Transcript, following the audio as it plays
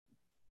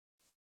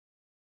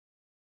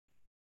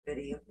Good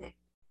evening.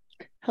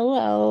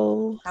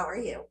 Hello. How are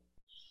you?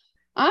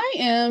 I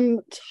am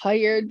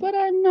tired, but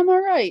I'm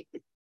all right.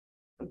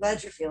 I'm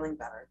glad you're feeling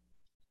better.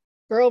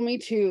 Girl, me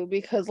too,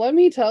 because let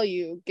me tell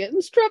you, getting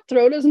strep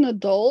throat as an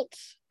adult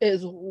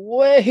is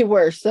way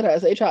worse than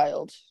as a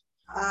child.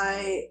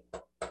 I,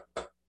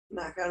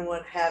 knock on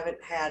wood,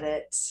 haven't had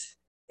it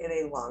in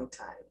a long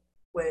time,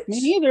 Me which,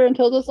 neither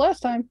until this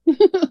last time.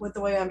 with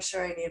the way I'm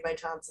sure I need my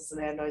tonsils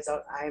and adenoids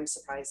out, I am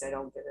surprised I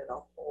don't get it a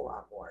whole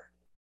lot more.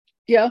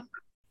 Yeah,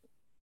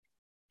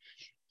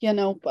 you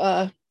know,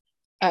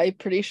 I'm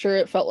pretty sure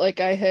it felt like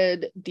I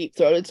had deep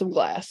throated some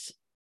glass,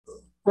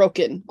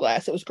 broken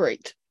glass. It was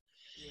great.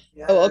 I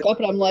Yeah, woke up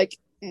and I'm like,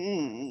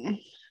 mm,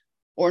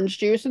 orange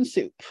juice and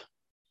soup.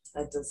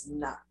 that does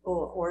not.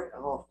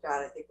 Oh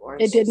God, I think It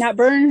orange did juice not is.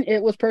 burn.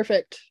 It was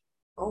perfect.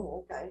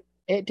 Oh, okay.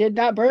 It did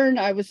not burn.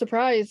 I was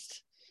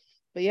surprised.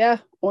 But yeah,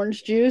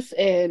 orange juice,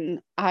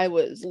 and I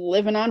was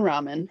living on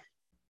ramen.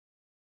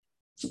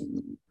 Okay.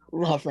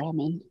 Love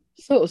ramen.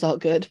 So it was all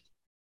good.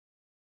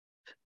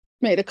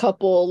 Made a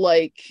couple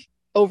like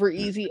over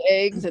easy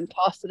eggs and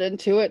tossed it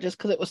into it just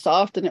because it was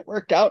soft and it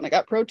worked out and I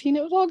got protein.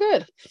 It was all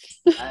good.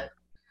 That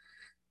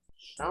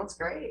sounds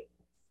great.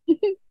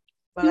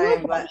 But You I love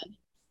am glad.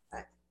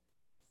 ramen.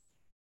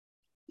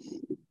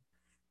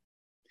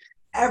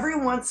 Every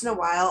once in a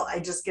while, I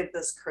just get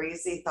this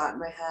crazy thought in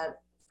my head.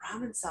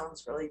 Ramen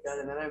sounds really good,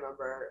 and then I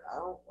remember I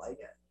don't like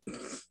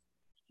it.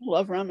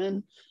 Love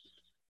ramen.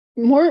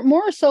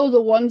 More so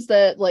the ones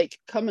that like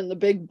come in the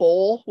big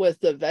bowl with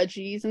the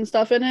veggies and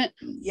stuff in it.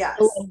 I Yes.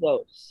 love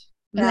those.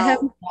 And they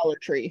have Now, Dollar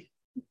Tree.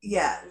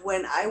 yeah,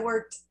 when I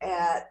worked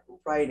at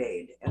Rite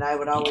Aid and I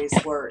would always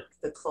work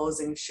the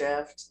closing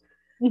shift,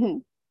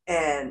 Mhm.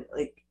 and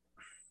like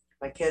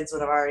my kids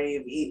would have already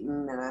have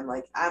eaten, and I'm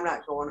like, I'm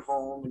not going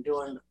home and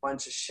doing a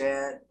bunch of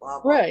shit, blah,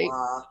 blah, Right.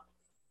 blah.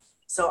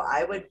 So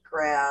I would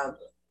grab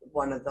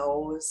one of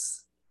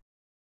those,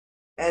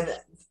 and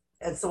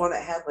it's the one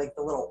that had like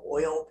the little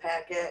oil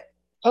packet.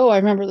 Oh, I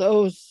remember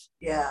those.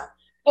 Yeah,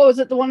 Oh, is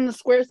it the one in the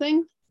square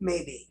thing?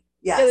 maybe.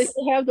 Yeah, they Yes.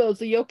 still have those,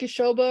 the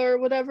Yokishoba or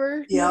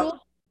whatever Yep. noodles.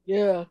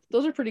 Yeah,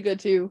 those are pretty good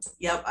too.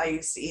 Yep. I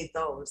used to eat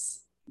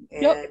those.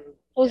 Yep, And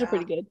those are yeah,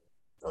 pretty good.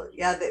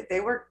 yeah, they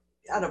were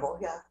edible.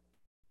 Yeah.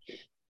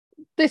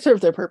 They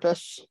serve their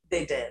purpose.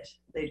 They did.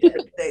 They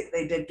did.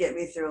 They did get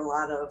me through a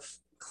lot of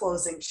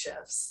closing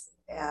shifts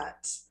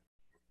at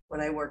when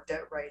I worked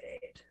at Rite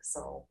Aid.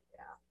 So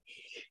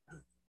yeah.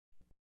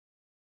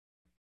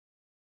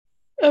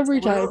 So Every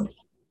we're time.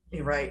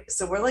 you're right.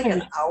 So we're like an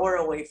Every hour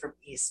away from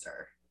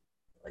Easter.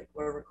 Like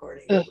we're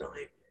recording Ugh.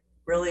 really,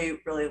 really,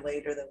 really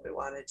later than we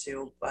wanted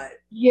to, but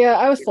Yeah,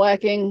 I was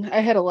slacking. I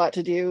had a lot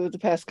to do the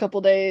past couple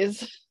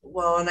days.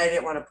 well, and I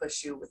didn't want to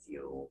push you with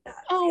you not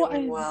Oh,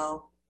 feeling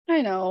well.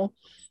 I know.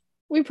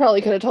 We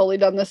probably could have totally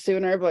done this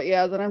sooner, but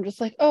yeah, then I'm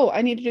just like, oh,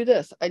 I need to do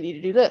this. I need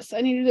to do this.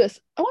 I need to do this.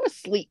 I want to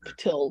sleep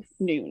till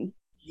noon.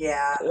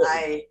 Yeah,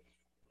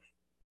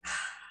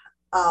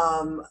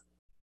 um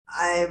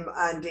I'm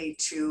on day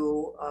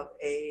two of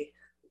a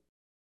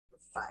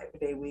 5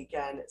 day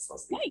weekend. It's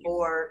supposed to be Nice.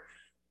 four,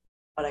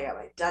 but I got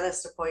my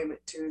dentist appointment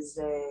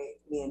Tuesday.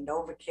 Me and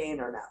Novocaine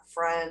are not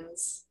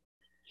friends.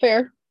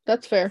 Fair.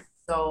 That's fair.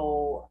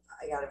 So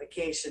I got a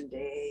vacation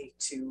day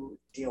to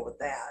deal with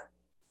that.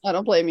 I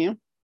don't blame you.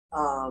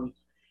 Um,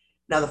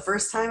 Now, the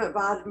first time it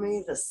bothered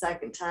me, the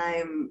second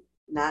time,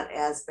 not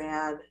as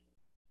bad.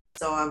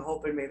 So I'm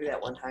hoping maybe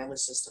that one time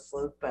was just a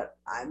fluke, but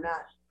I'm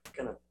not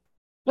going to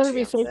Better be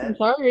chance safe than it.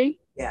 sorry.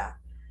 Yeah.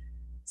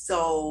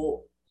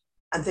 So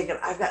I'm thinking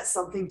I've got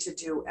something to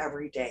do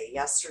every day.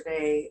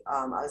 Yesterday,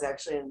 I was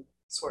actually in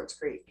Swartz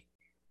Creek.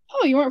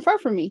 Oh, you weren't far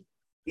from me.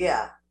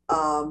 Yeah.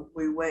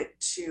 We went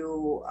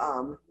to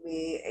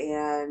me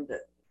and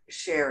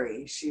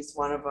Sherry. She's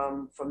one of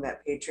them from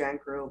that Patreon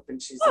group,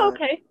 and she's Oh, a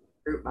okay.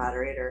 group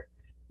moderator.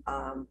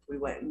 We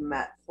went and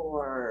met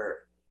for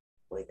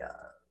like a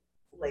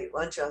late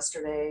lunch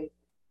yesterday.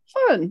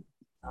 Fun.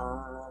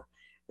 Uh,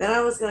 then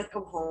I was gonna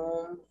come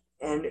home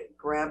and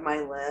grab my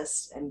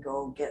list and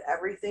go get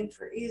everything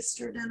for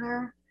Easter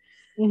dinner.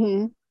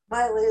 Hmm.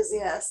 My lazy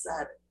ass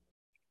said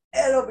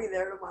it'll be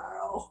there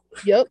tomorrow.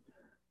 Yep.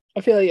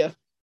 I feel you.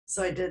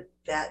 So I did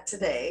that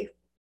today.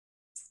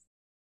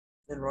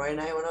 Then Roy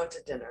and I went out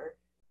to dinner,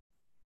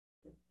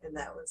 and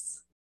that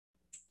was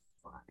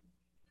fun.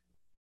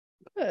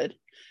 Good.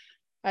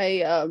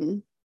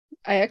 I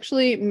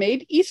actually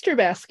made Easter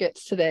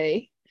baskets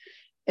today.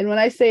 And when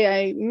I say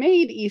I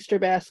made Easter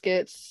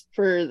baskets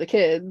for the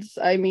kids,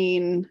 I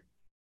mean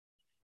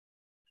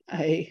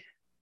I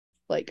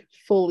like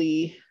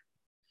fully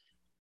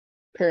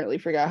apparently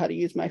forgot how to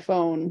use my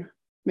phone,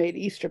 made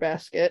Easter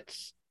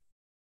baskets.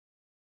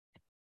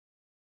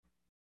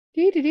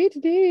 Dee dee dee dee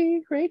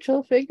dee.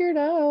 Rachel figured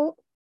out.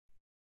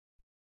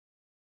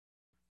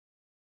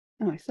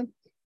 Oh, I sent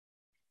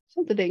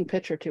the dang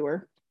picture to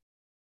her.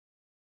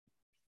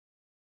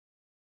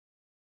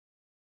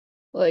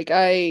 Like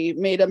I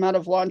made them out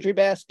of laundry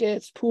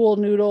baskets, pool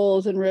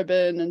noodles, and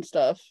ribbon and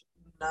stuff.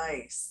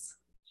 Nice.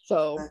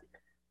 So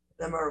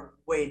Them are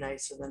way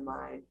nicer than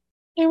mine.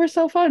 they were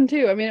so fun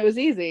too. I mean, it was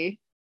easy.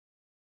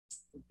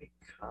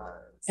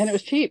 because And it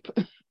was cheap.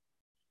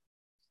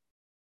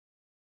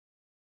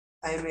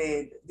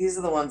 these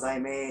are the ones I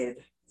made.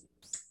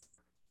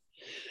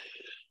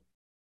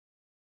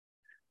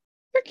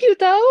 They're cute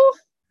though.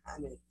 I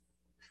mean,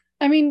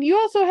 I mean, you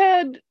also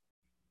had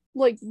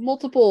like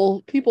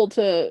multiple people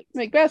to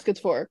make baskets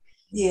for.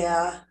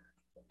 yeah,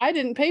 I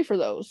didn't pay for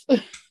those.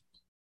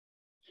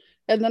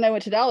 And then I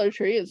went to Dollar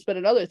Tree and spent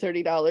another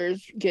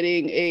 $30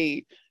 getting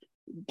a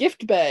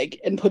gift bag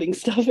and putting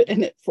stuff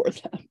in it for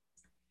them.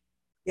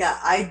 yeah,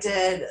 I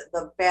did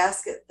the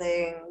basket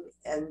thing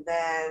and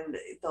then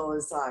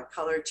those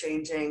color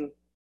changing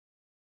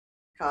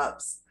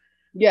cups.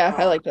 Yeah,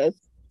 I Uh, like those.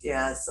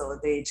 yeah, so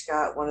they each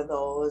got one of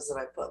those, and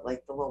I put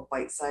like the little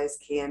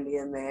bite-sized candy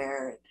in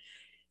there.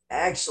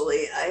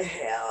 Actually, I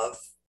have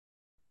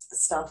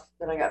stuff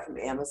that I got from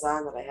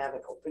Amazon that I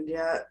haven't opened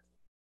yet,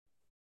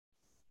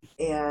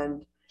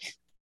 and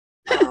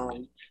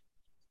um,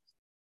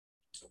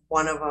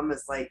 one of them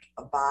is like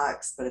a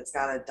box, but it's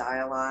got a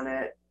dial on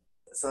it,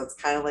 so it's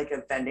kind of like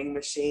a vending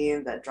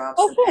machine that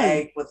drops Oh, an fun.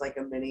 egg with like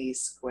a mini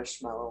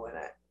squishmallow in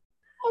it.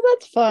 Oh,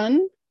 that's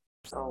fun.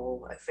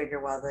 So I figure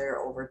while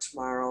they're over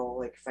tomorrow,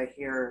 like if I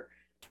hear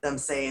them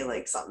say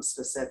like something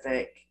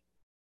specific,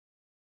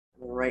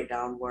 I'm gonna write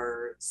down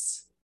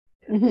words.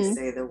 And if they Hmm.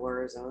 say the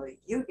words, I'm like,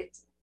 you get,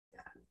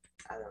 yeah,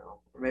 I don't know.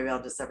 Or maybe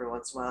I'll just every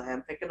once in a while have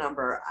them pick a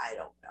number. I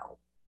don't know.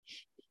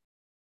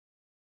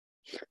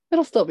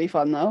 It'll still be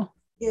fun though.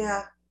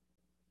 Yeah,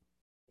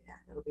 yeah,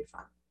 it'll be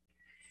fun.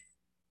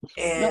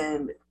 Yep.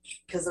 And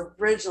because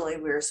originally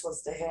we were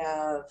supposed to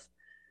have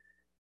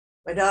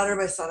my daughter,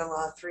 my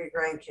son-in-law, three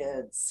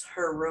grandkids,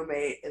 her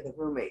roommate, and the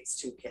roommate's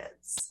two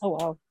kids. Oh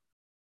wow.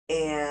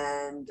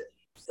 And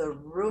the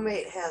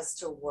roommate has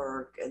to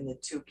work, and the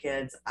two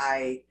kids,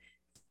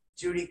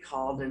 Judy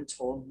called and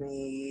told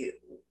me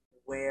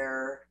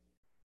where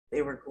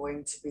they were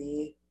going to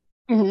be,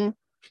 Hmm.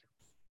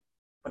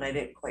 but I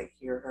didn't quite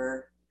hear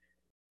her,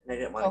 and I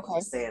didn't want to keep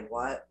Okay. saying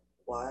what,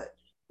 what.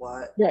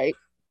 Right.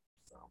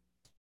 So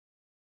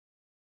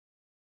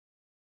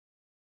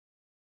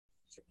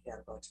she cat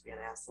about to be an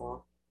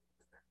asshole.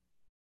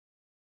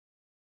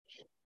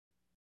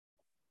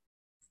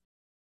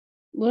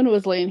 Luna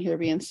was laying here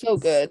being so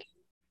good.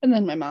 And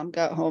then my mom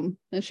got home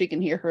and she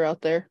can hear her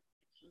out there.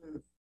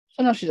 Mm,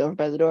 So now she's over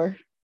by the door.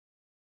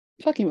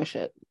 Fucking with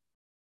shit.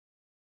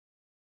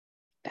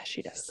 As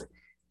she She's does. like,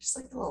 she's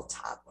like a little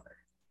toddler.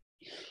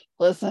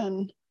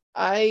 Listen,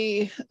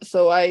 I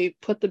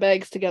put the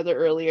bags together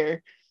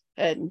earlier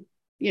and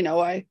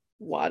I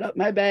wad up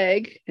my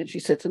bag and she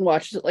sits and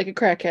watches it like a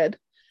crackhead.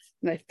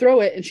 And I throw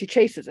it and she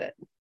chases it.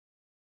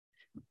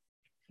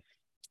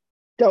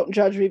 Don't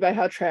judge me by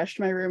how trashed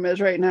my room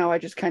is right now. I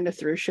just kind of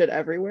threw shit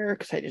everywhere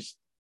because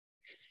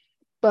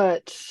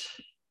but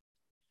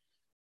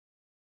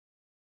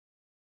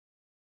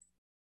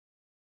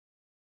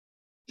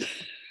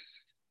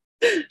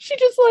she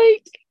just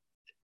like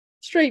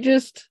straight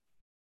just,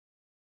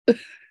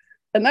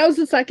 and that was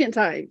the second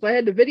time. So I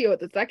had to video it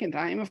the second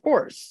time, of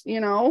course. Yeah,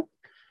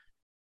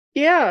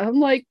 I'm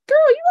like, girl,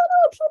 you don't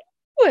know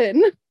what I'm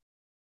doing.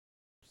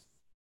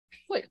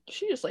 Like,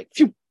 she just like,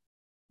 phew,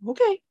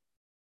 okay,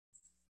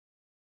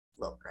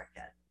 Little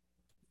crackhead.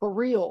 for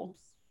real.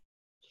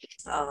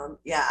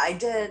 Yeah, I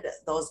did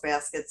those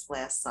baskets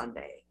last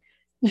Sunday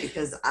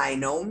because I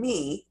know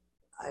me.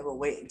 I will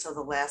wait until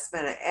the last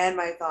minute. And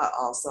my thought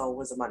also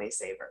was a money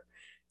saver.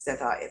 So I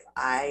thought if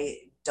I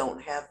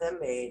don't have them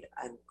made,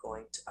 I'm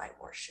going to buy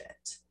more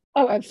shit.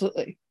 Oh,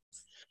 absolutely.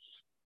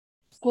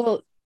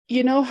 Well,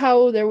 you know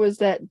how there was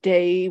that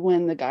day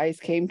when the guys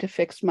came to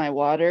fix my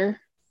water?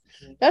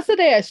 Mhm. That's the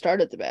day I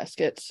started the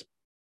baskets.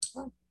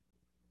 Oh,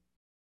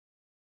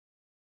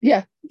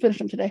 Yeah, finished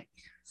them today.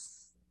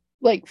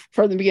 Like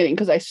from the beginning,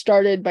 because I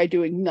started by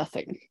doing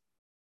nothing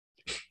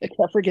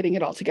except for getting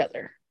it all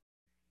together.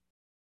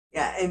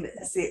 yeah, and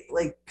see,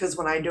 like, because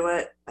when I do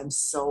it, I'm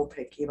so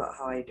picky about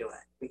how I do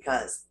it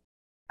because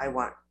I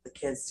want the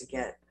kids to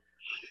get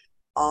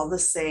all the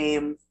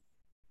same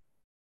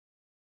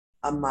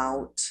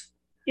amount.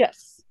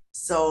 Yes.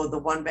 So the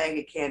one bag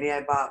of candy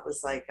I bought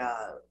was like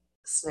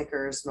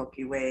Snickers,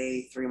 Milky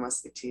Way, Three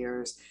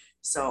Musketeers.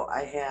 So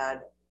I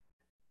had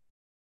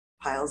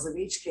piles of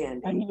each I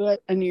candy. knew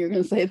it. I knew you were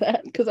going to say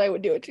that because I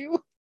would do it too.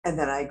 And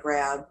then I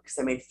grabbed, because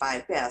I made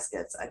five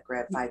baskets, I'd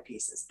grab five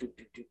pieces,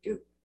 do.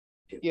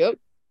 Yep.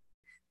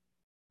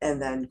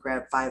 And then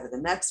grab five of the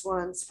next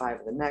ones,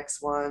 five of the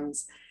next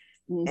ones.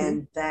 Mm-hmm.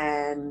 And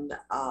then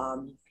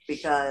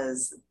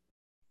because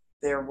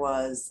there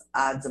was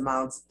odds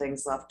amounts of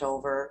things left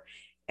over,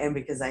 and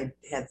because I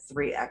had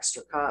three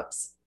extra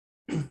cups,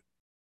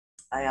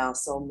 I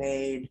also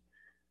made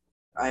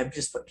I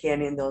just put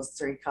candy in those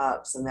three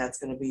cups, and that's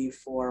going to be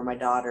for my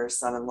daughter,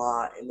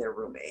 son-in-law, and their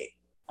roommate.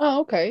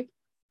 Oh, okay.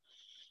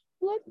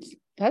 Well,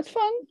 that's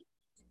fun.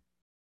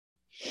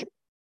 And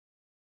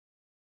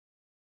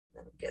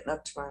I'm getting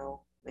up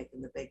tomorrow,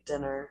 making the big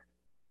dinner.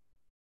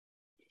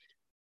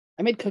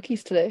 I made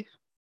cookies today.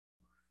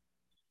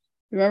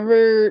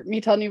 Remember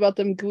me telling you about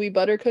them gooey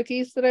butter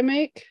cookies that I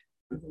make?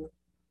 Mhm.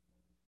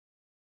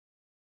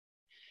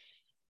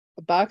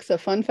 a box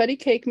of Funfetti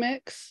cake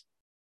mix,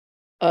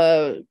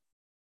 a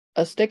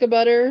stick of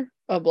butter,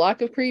 a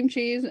block of cream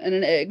cheese, and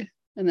an egg,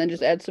 and then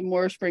just add some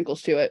more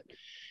sprinkles to it.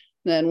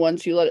 Then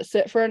once you let it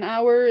sit for an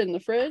hour in the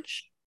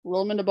fridge,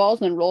 roll them into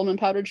balls and then roll them in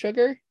powdered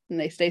sugar, and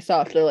they stay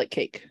soft. They're like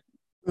cake.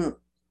 Mm.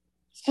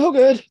 So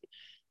good.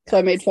 So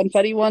I Yeah. made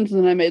funfetti ones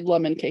and then I made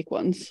lemon cake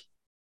ones.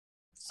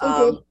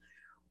 So good.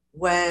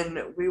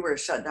 When we were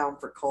shut down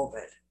for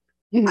COVID,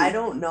 I Mhm.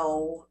 don't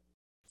know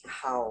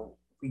how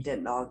we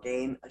didn't all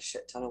gain a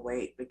shit ton of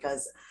weight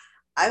because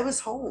I was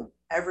home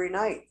every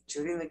night.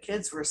 Judy and the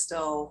kids were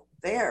still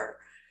there.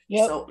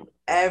 Yep. So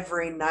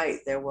every night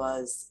there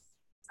was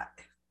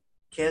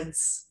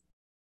kids,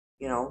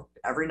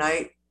 every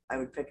night I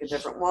would pick a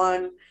different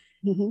one.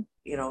 Mhm.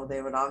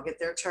 They would all get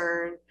their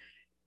turn.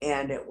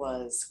 And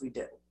we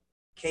did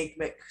cake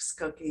mix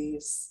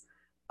cookies.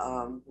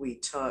 We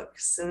took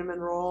cinnamon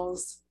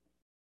rolls,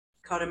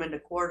 cut them into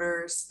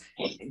quarters,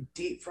 and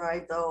deep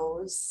fried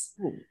those,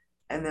 Ooh,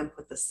 and then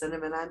put the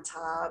cinnamon on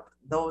top.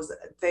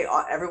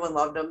 Everyone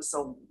loved them,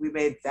 so we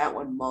made that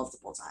one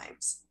multiple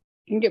times.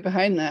 you can get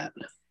behind that.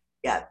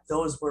 Yeah,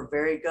 those were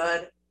very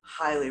good.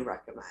 Highly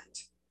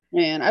recommend.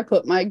 Man, I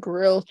put my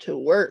grill to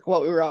work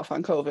while we were off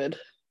on COVID.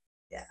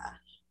 Yeah,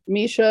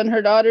 Misha and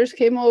her daughters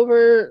came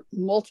over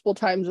multiple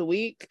times a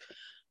week,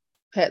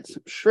 had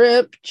some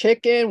shrimp,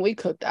 chicken. We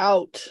cooked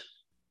out.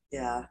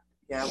 yeah,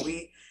 yeah.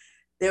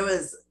 There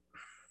was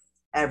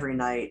every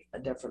night a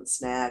different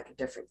snack, a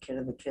different kid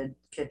in the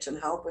kitchen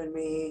helping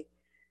me,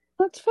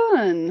 That's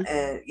fun.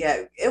 and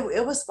yeah,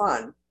 it was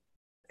fun.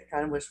 I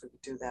kind of wish we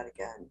could do that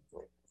again.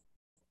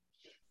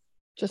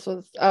 Just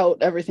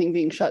without everything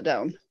being shut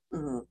down.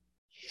 Mhm.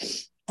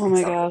 Oh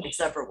my gosh.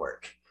 Except for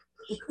work.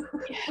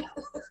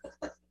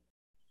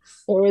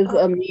 There was Uh,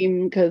 a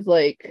meme because,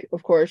 like,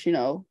 of course,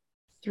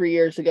 3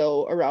 years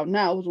ago around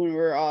now was when we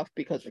were off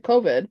because of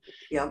COVID.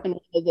 yeah, And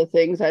one of the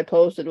things I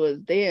posted was,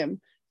 damn,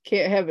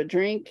 can't have a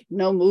drink,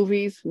 no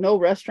movies, no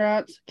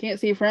restaurants, can't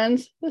see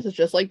friends. This is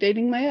just like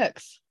dating my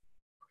ex.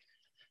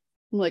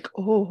 I'm like,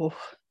 oh,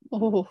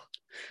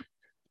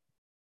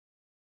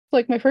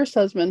 like my first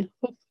husband.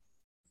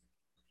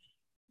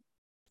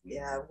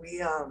 yeah.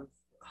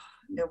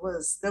 There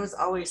was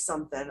always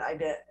something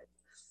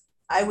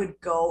I would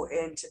go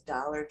into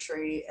Dollar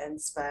Tree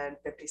and spend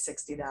 $50,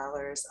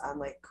 $60 on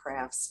like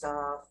craft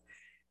stuff.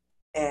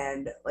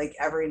 And like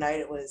every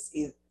night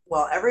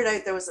every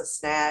night there was a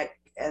snack,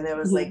 and there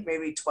was like Mhm.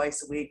 maybe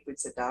twice a week we'd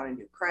sit down and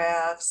do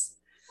crafts.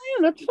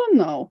 Yeah, that's fun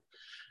though.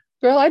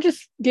 Girl, I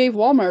just gave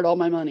Walmart all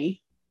my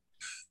money.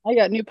 I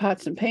got new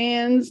pots and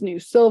pans, new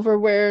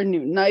silverware,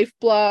 new knife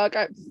block.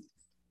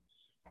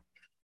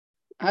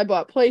 I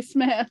bought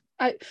placemat.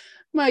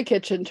 My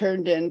kitchen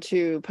turned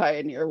into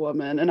Pioneer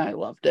Woman and I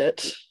loved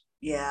it.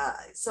 Yeah.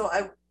 So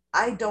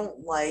I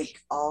don't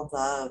like all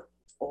the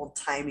old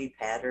timey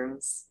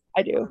patterns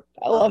I do.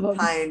 I of love the them.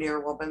 Pioneer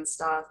Woman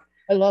stuff.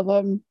 I love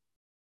them.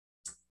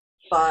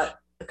 But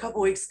a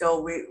couple weeks ago,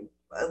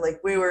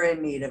 we were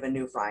in need of a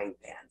new frying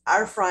pan.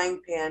 Our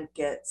frying pan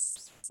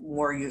gets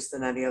more use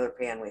than any other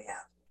pan we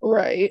have.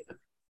 Right.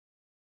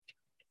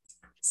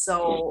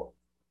 So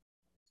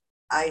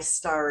I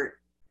start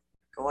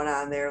going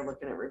on there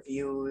looking at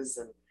reviews,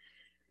 and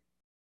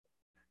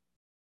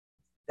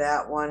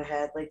that one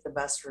had like the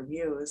best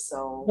reviews.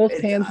 So Those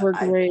pans were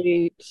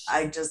great.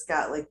 I just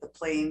got like the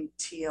plain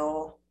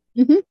teal.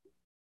 Hmm.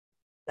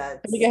 I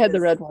think I That's had the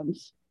is red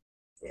ones.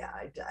 Yeah,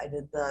 I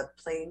did the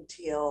plain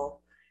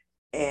teal,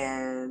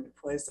 and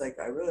was like,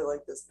 I really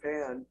like this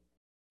pan.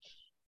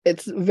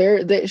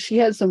 She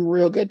had some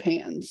real good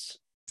pans.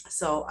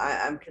 So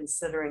I'm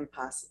considering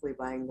possibly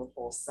buying the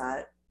whole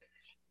set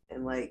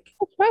and like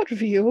I'm proud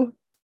of you.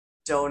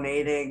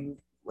 donating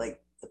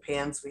like the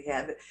pans we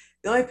have.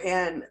 The only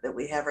pan that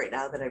we have right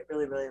now that I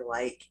really, really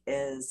like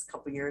is a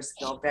couple years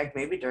ago, in fact,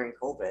 maybe during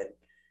COVID.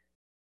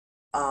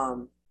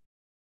 Um,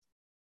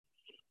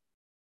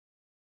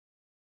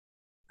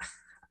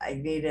 I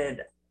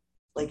needed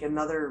like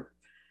another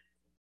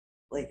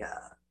like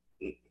a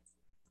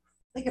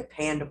like a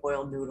pan to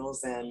boil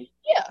noodles in.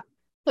 Yeah.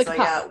 Like So a I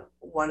pot. got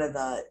one of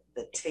the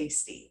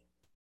tasty.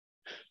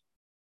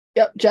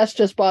 Yep. Jess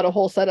just bought a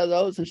whole set of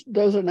those and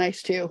those are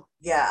nice too.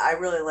 Yeah, I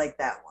really like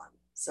that one.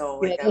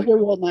 So Yeah, like I those would are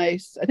real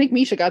nice. I think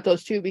Misha got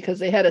those too because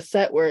they had a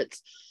set where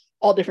it's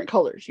all different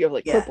colors. You have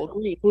like yeah, purple,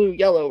 green, blue,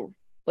 yellow,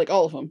 like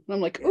all of them. And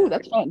I'm like, oh, yeah.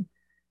 that's fun.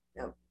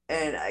 Yep.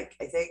 And I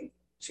think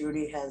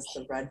Judy has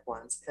the red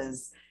ones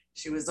because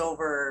she was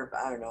over,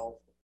 I don't know,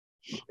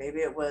 maybe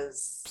it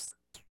was,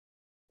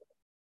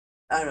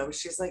 I don't know.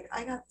 She's like,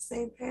 I got the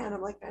same pan.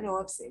 I'm like, I know,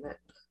 I've seen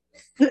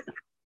it.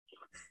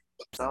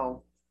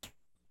 So,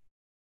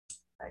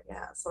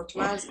 yeah. So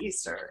tomorrow's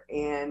Easter,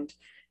 and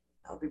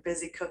I'll be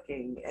busy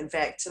cooking. In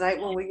fact,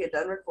 tonight when we get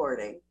done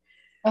recording,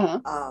 Uh-huh.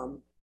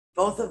 um,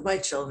 both of my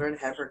children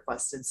have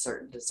requested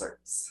certain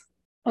desserts.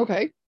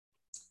 Okay.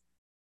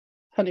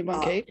 Honey bun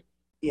Uh, cake.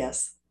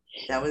 yes,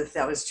 that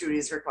was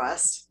Judy's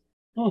request.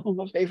 Oh,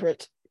 my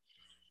favorite.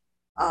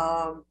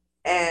 Um,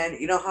 and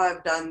you know how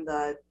I've done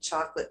the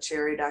chocolate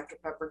cherry Dr.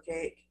 Pepper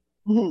cake?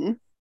 Hmm.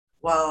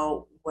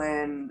 Well,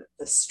 when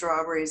the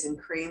strawberries and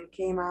cream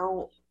came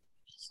out,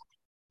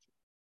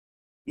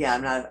 yeah,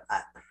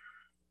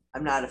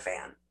 I'm not a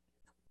fan.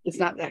 It's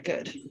not that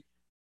good.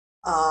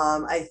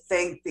 I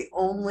think the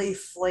only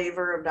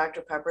flavor of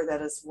Dr. Pepper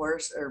that is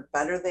worse or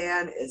better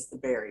than is the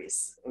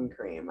berries and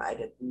cream. I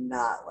did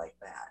not like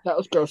that. That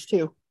was gross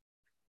too.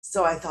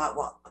 So I thought,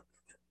 well,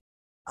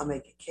 I'll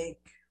make a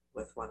cake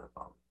with one of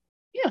them.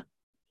 Yeah.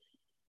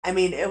 I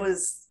mean,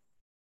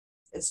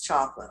 it's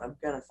chocolate. I'm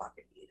gonna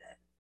fucking eat it.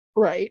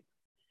 Right.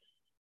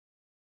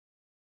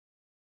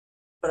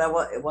 But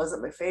it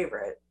wasn't my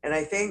favorite. And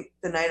I think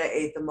the night I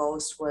ate the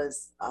most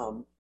was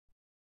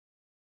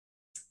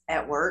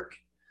at work.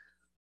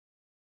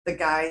 The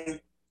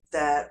guy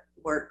that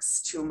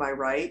works to my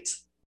right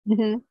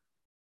Mm-hmm.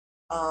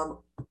 um,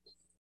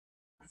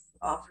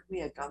 offered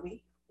me a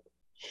gummy,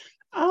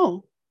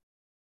 Oh,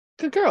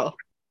 good girl.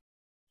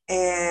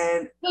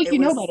 and I feel like it you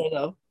know was better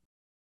though,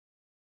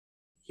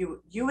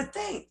 you would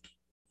think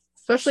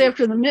especially she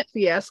after the Mitt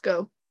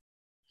fiasco.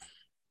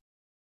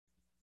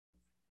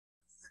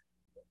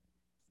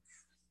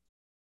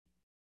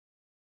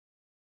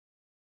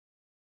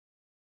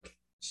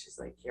 she's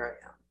like, here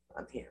I am,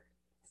 I'm here.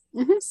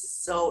 Mm-hmm.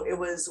 So it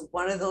was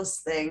one of those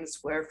things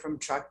where from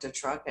truck to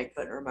truck, I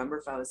couldn't remember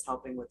if I was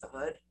helping with the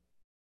hood.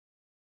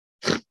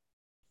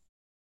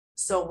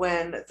 So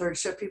when third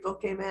shift people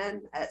came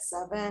in at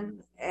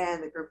 7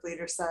 and the group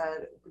leader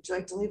said, would you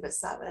like to leave at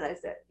 7? I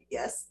said,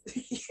 yes,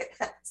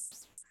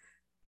 yes.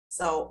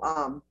 So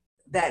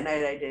that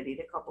night I did eat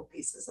a couple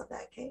pieces of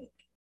that cake,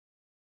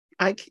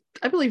 I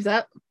I believe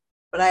that.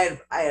 but I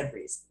had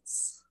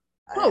reasons.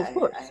 Oh, of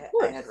course, of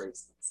I had course.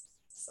 reasons.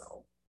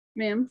 So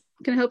Ma'am,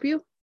 can I help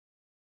you?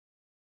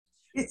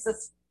 he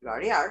says, you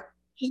already are.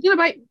 She's gonna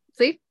bite.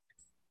 See,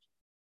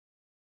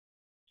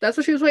 that's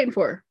what she was waiting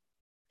for,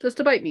 just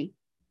to bite me.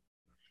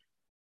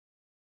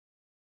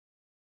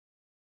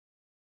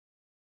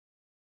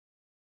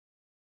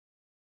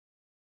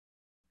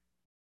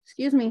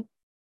 Excuse me.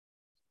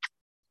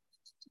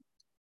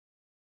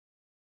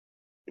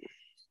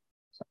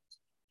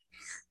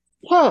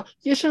 Oh,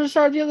 you should have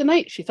started the other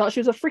night. She thought she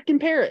was a freaking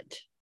parrot.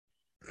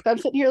 I'm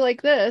sitting here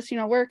like this,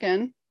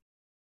 working.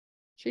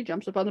 She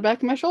jumps up on the back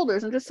of my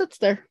shoulders and just sits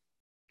there.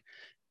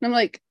 And I'm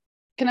like,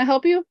 can I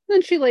help you?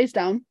 Then she lays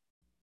down.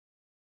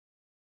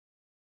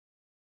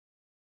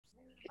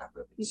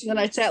 Then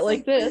I sat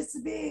like this.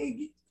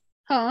 Big.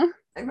 Huh?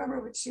 I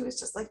remember when she was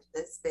just like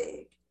this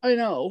big. I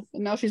know.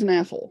 And now she's an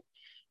asshole.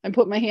 I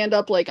put my hand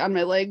up like on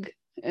my leg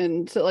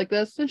and sit like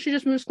this. And she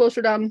just moves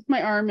closer down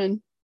my arm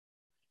and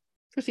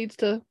proceeds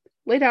to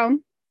lay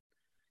down.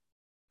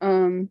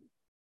 Because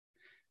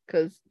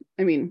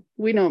I mean,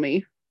 we know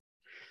me.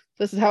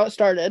 This is how it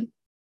started.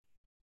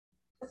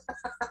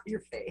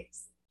 Your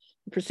face.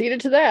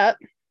 Proceeded to that.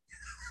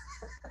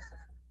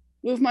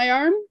 Move my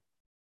arm.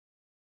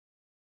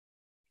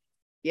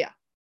 Yeah.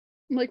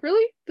 I'm like,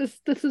 really? This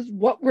is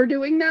what we're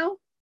doing now?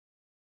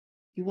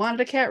 You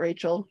wanted a cat,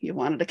 Rachel. You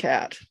wanted a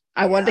cat.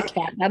 I wanted a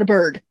cat, not a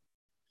bird.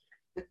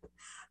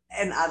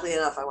 And oddly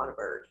enough, I want a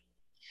bird.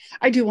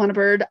 I do want a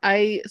bird.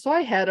 I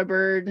had a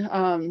bird,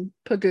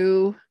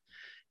 Pagoo.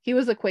 He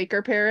was a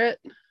Quaker parrot,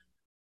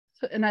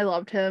 and I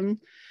loved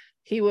him.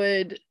 He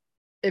would,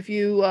 if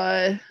you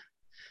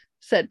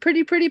said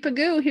pretty pretty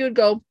Pagoo, he would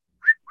go.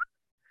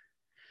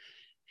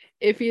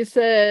 If you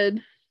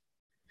said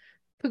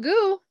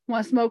Pagoo,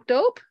 want to smoke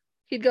dope?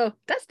 He'd go,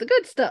 that's the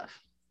good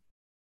stuff.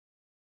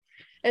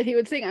 And he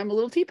would sing, I'm a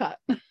little teapot.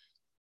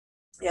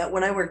 Yeah,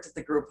 when I worked at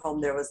the group home,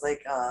 there was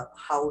like a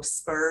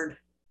house bird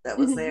that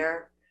was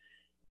there.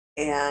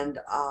 And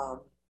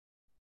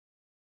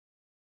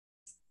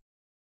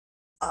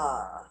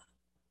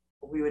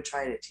we would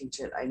try to teach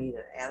it I need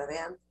an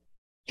Ativan.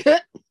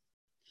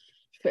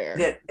 Fair.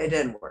 It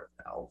didn't work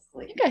though.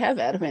 Like, I think I have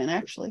Ativan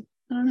actually.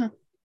 I don't know.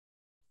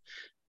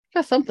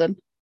 Got something.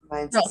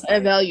 Mine's I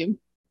have Valium.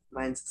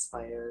 Mine's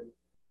expired.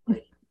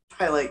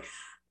 Like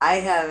I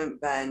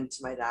haven't been to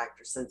my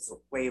doctor since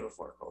way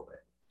before COVID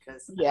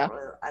because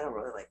I don't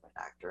really like my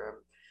doctor.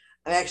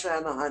 I'm actually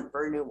on the hunt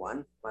for a new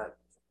one, but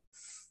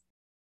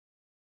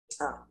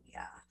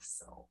yeah.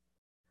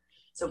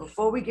 So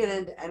before we get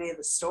into any of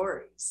the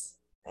stories,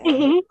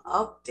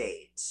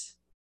 update.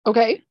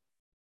 Okay.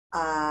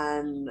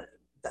 On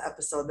the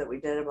episode that we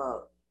did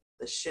about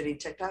the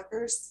shitty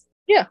TikTokers.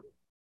 Yeah.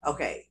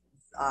 Okay.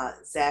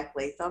 Zach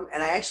Latham,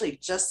 and I actually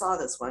just saw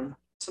this one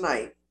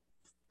tonight.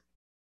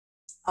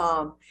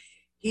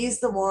 He's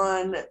the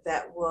one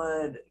that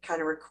would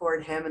kind of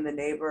record him and the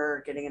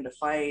neighbor getting into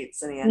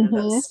fights, and he ended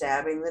up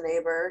stabbing the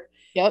neighbor.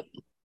 Yep.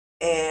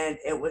 And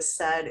it was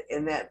said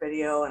in that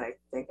video, and I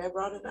think I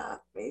brought it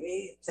up,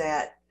 maybe,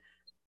 that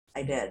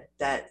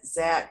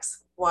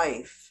Zach's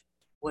wife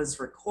was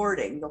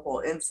recording the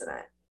whole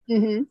incident.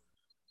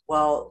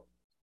 Well,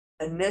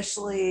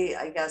 initially,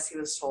 I guess he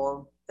was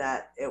told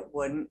that it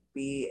wouldn't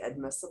be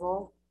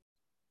admissible.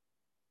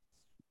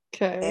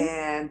 Okay.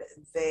 And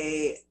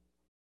they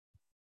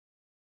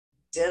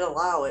did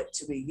allow it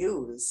to be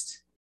used.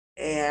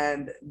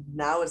 And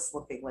now it's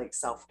looking like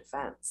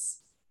self-defense.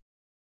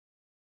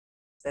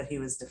 that he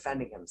was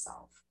defending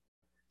himself.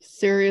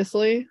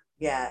 Seriously?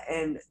 Yeah,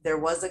 and there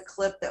was a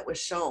clip that was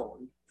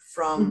shown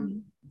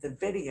from the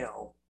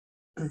video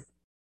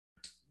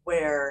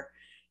where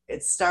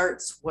it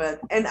starts with,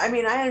 and I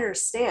mean, I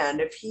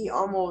understand if he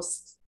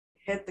almost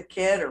hit the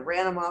kid or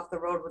ran him off the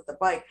road with the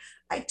bike,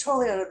 I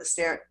totally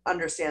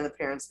understand the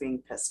parents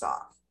being pissed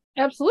off.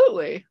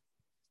 Absolutely.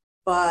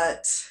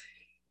 But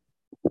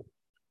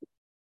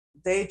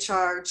they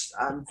charged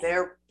on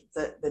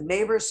the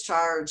neighbors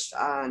charged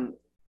on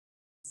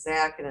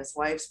Zach and his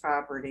wife's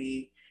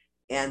property,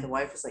 and the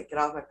wife was like, "Get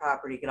off my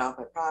property, get off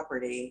my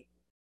property."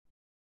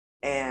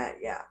 And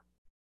yeah.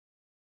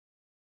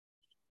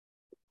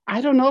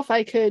 I don't know if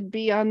I could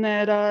be on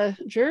that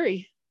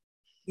jury.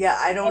 Yeah,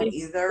 I don't I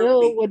either.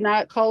 still would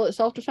not call it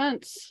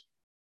self-defense.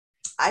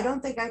 I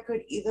don't think I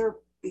could either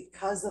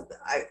because of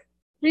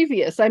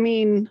Previous. I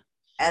mean,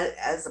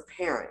 as a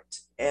parent,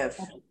 if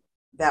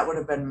that would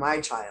have been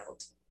my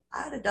child,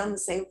 I'd have done the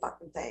same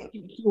fucking thing.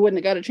 you wouldn't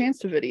have got a chance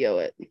to video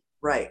it.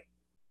 Right.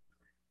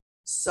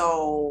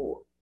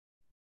 So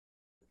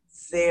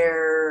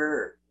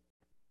they're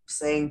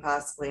saying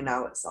possibly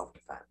now it's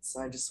self-defense.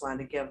 So I just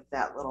wanted to give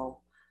that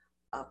little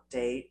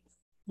update.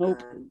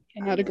 Nope.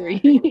 Cannot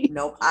agree.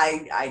 Nope.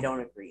 I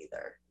don't agree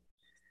either.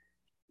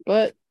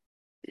 But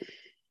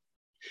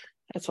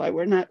that's why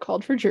we're not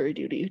called for jury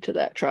duty to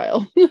that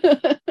trial.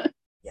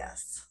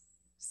 Yes.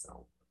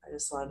 So I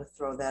just wanted to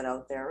throw that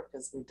out there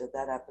because we did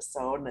that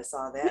episode and I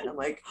saw that and I'm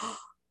like, oh,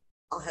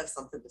 I'll have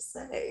something to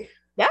say.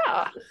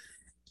 Yeah.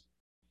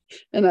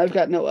 And I've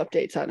got no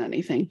updates on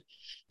anything.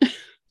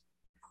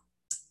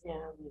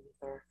 Yeah, me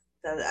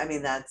neither. I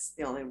mean, that's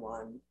the only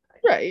one.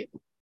 Right.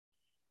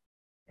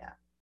 Yeah.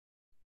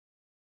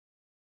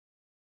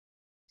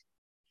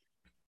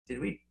 Did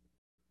we?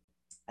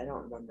 I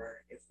don't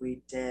remember if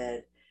we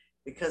did,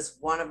 because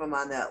one of them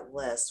on that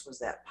list was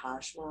that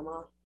Posh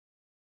Mama.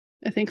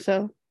 I think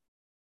so.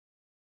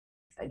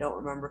 I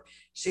don't remember.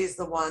 She's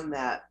the one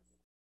that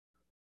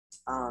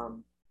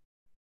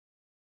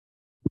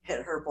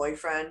hit her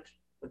boyfriend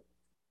with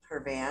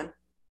her van.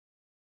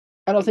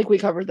 I don't think we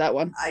covered that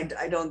one.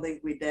 I don't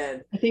think we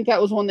did. I think that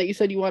was one that you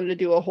said you wanted to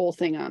do a whole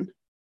thing on.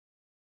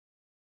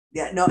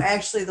 Yeah, no,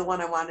 actually the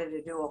one I wanted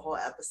to do a whole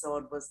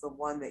episode was the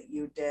one that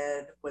you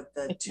did with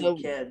the two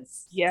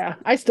kids. Yeah,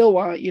 I still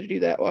want you to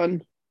do that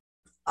one.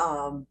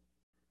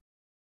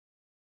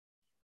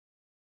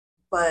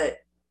 But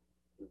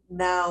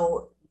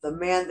now the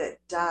man that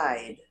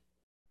died,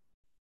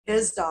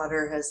 his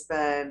daughter has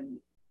been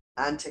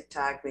on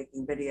TikTok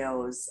making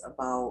videos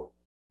about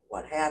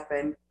what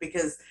happened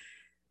because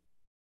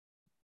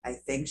I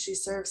think she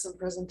served some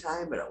prison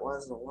time, but it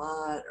wasn't a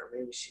lot, or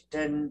maybe she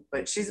didn't,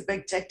 but she's a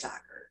big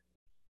TikToker.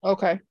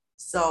 Okay.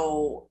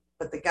 So,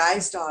 but the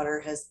guy's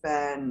daughter has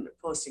been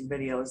posting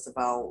videos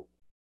about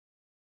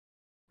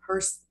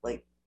her,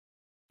 like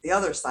the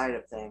other side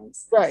of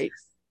things. Right.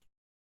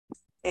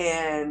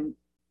 And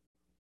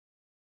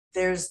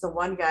there's the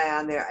one guy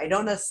on there. I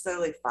don't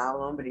necessarily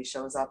follow him, but he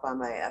shows up on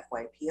my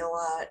FYP a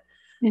lot.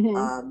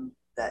 Mm-hmm.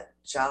 That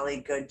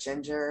Jolly Good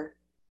Ginger.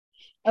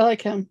 I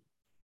like him.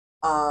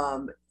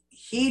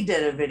 He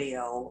did a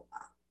video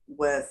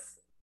with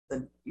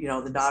the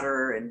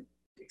daughter and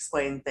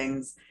explaining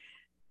things,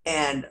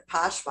 and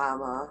Posh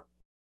Mama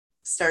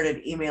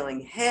started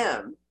emailing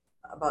him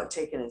about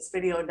taking his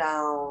video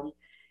down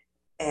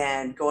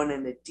and going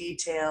into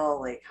detail,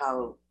 like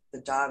how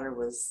the daughter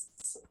was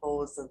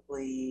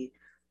supposedly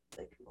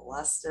like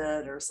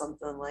molested or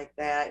something like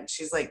that. And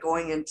she's like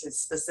going into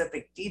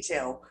specific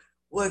detail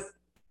with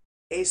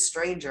a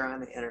stranger on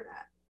the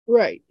internet.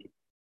 Right.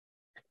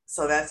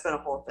 So that's been a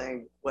whole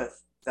thing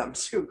with them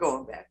two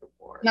going back and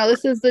forth. Now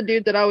this is the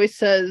dude that always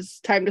says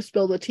time to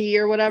spill the tea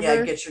or whatever.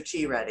 Yeah, get your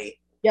tea ready.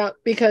 Yep,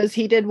 because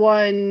he did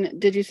one.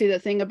 Did you see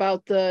that thing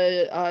about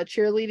the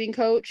cheerleading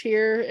coach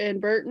here in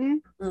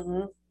Burton?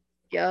 Mm-hmm.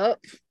 Yep.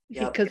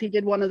 Because he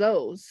did one of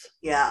those.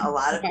 Yeah, a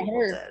lot of people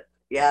did.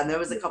 Yeah, and there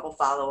was a couple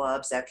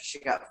follow-ups after she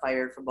got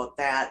fired from both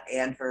that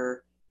and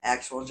her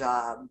actual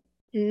job.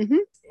 Mm-hmm.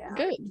 Yeah.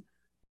 Good.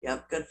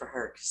 Yep, good for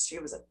her because she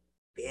was a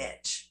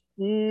bitch.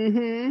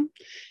 Mm-hmm.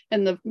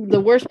 And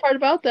the worst part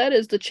about that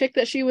is the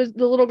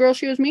little girl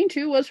she was mean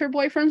to was her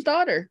boyfriend's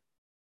daughter.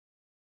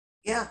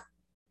 Yeah.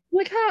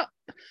 Like, how?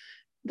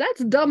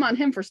 That's dumb on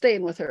him for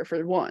staying with her,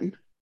 for one.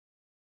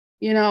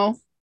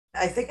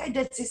 I think I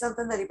did see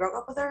something that he broke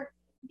up with her.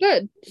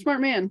 Good. Smart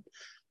man.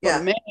 Yeah.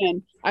 But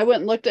man, I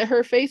went and looked at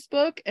her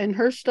Facebook and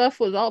her stuff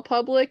was all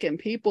public and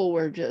people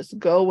were just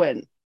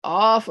going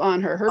off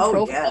on her. Her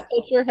profile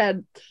picture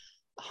had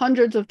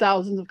hundreds of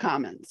thousands of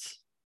comments.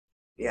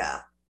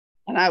 Yeah.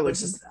 And I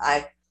was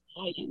I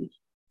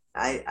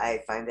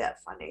find that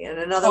funny. And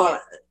another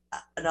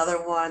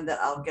one that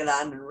I'll get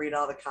on and read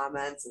all the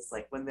comments is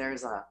like when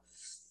there's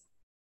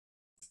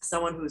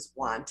someone who's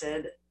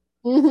wanted.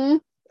 Mm-hmm.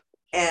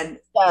 And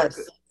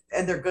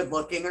they're good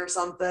looking or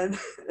something,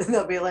 and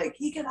they'll be like,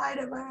 he can hide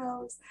at my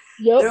house.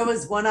 Yep. There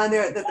was one on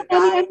there that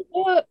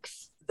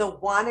the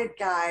wanted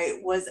guy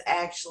was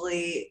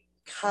actually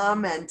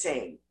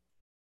commenting.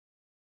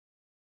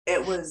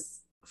 It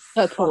was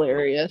That's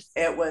hilarious.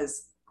 It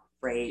was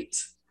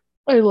great.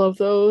 I love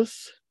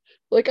those.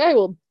 Like I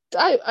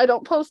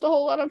don't post a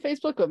whole lot on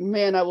Facebook, but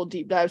man, I will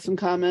deep dive some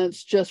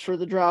comments just for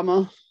the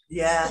drama. It's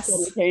Yes.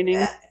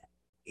 entertaining.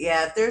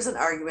 Yeah, if there's an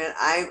argument,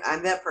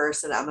 I'm that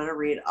person. I'm gonna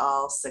read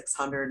all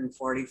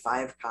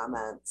 645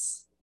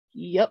 comments.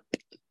 Yep.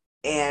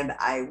 And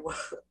I'll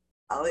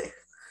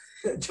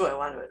do I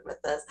want to admit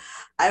this?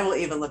 I will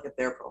even look at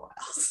their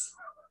profiles.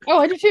 Oh,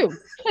 I do too.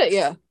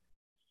 Yeah.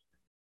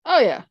 Oh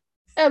yeah.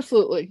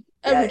 Absolutely.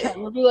 Every Yeah,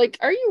 time I'll be like,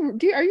 are you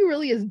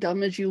really as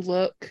dumb as you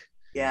look?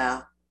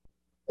 yeah,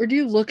 Or do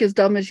you look as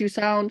dumb as you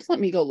sound? Let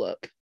me go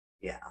look.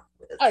 yeah.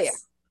 Oh yeah.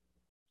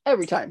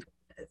 Every time.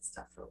 It's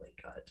definitely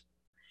good.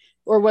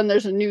 Or when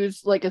there's a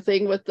news like a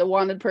thing with the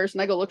wanted person,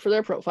 I go look for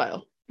their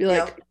profile. Be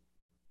like, Yep.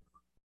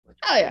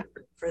 oh yeah.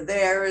 For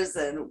theirs,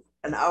 and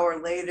an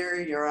hour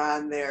later, you're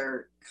on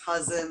their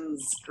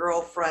cousin's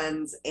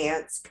girlfriend's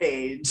aunt's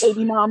page.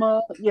 Baby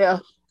mama. Yeah.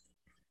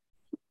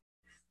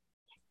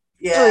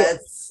 Yeah, Oh, yeah.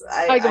 it's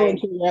I go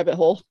into a rabbit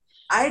hole.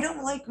 I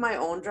don't like my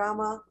own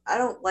drama. I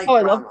don't like Oh,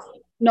 I drama. love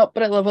no,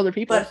 but I love other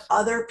people's. But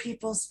other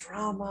people's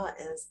drama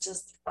is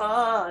just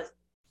so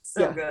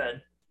Yeah.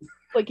 good.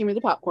 Like give me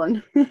the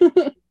popcorn.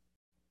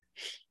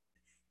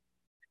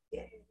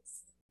 Yes.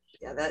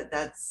 Yeah,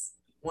 that's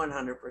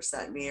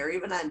 100% me. Or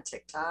even on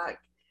TikTok,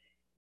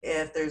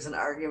 if there's an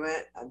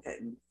argument, I'm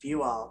hitting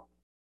view all,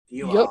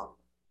 view Yep. all,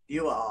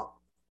 view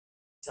all,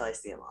 till I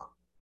see them all.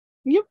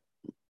 Yep.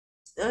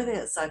 The only thing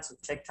that sucks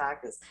with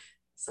TikTok is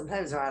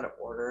sometimes they're out of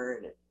order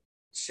and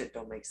shit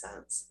don't make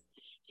sense.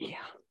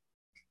 Yeah.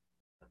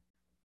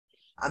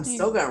 I'm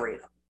still gonna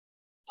read them.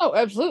 Oh,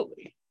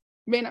 absolutely.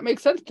 May not make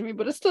sense to me,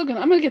 but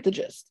I'm gonna get the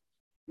gist.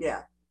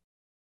 Yeah.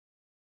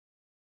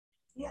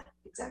 Yeah,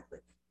 exactly.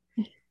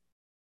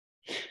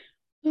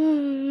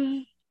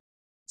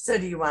 So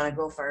do you want to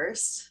go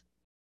first?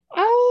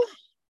 Oh,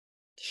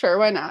 sure,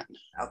 why not?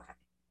 Okay.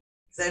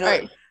 Because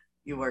I know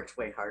you worked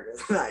way harder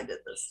than I did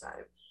this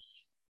time.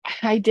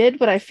 I did,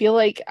 but I feel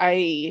like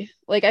I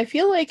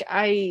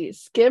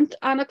skimped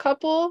on a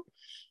couple.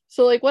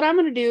 So like what I'm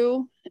gonna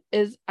do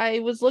is I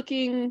was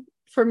looking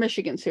for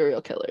Michigan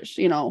serial killers,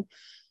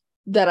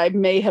 that I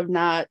may have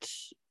not,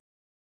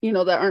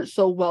 that aren't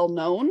so well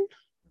known,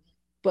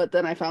 but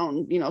then I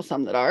found,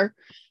 some that are.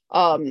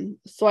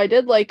 So I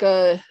did like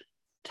a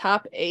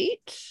top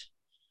 8,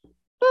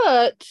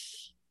 but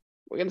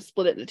we're gonna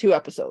split it into 2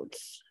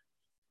 episodes.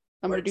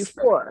 I'm gonna do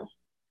 4.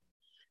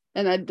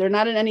 And they're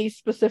not in any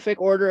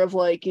specific order of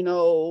like,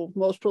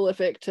 most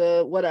prolific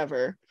to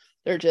whatever.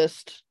 They're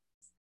just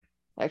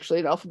actually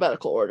in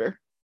alphabetical order.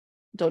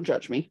 Don't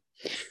judge me.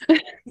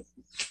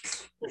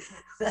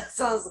 That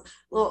sounds a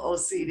little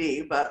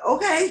OCD, but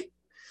okay.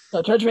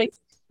 Don't judge me.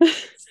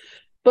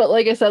 But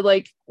like I said,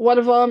 like one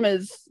of them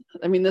is,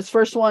 this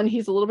first one,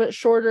 he's a little bit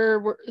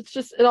shorter.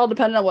 It all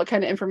depended on what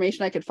kind of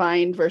information I could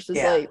find versus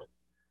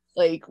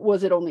like,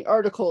 was it only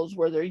articles?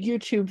 Were there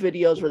YouTube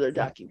videos? Were there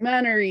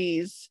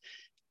documentaries?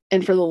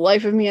 And for the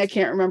life of me, I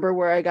can't remember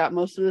where I got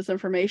most of this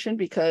information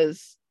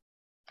because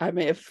I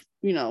may have,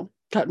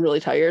 gotten really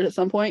tired at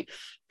some point.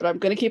 But I'm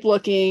going to keep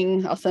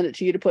looking. I'll send it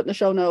to you to put in the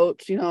show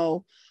notes,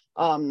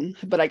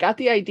 But I got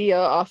the idea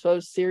off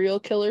of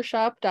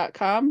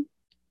serialkillershop.com.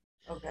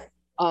 Okay.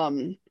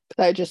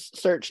 I just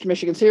searched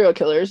Michigan serial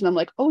killers and I'm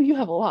like, oh, you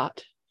have a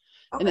lot.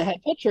 Okay. And it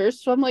had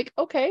pictures. So I'm like,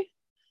 okay,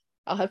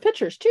 I'll have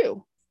pictures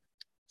too.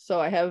 So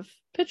I have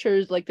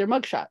pictures, like their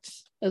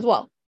mugshots as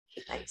well.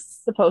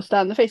 Nice. To post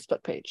on the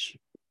Facebook page.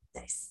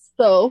 Nice.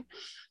 So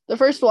the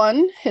first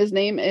one, his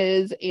name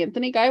is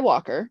Anthony Guy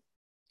Walker.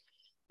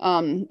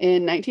 In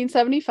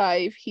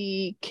 1975,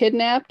 he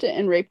kidnapped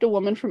and raped a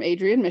woman from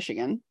Adrian,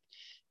 Michigan.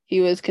 He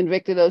was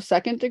convicted of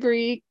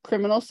second-degree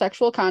criminal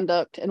sexual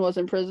conduct and was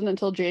in prison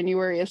until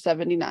January of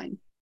 1979.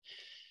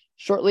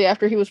 Shortly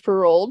after he was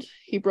paroled,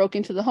 he broke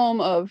into the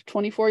home of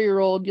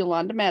 24-year-old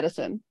Yolanda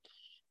Madison,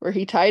 where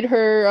he tied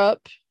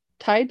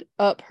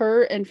up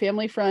her and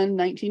family friend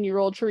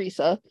 19-year-old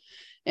Teresa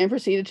and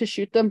proceeded to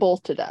shoot them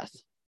both to death.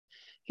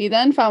 He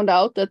then found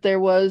out that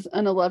there was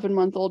an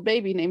 11-month-old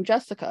baby named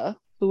Jessica,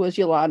 who was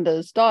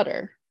Yolanda's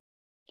daughter.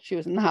 She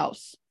was in the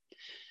house.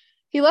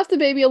 He left the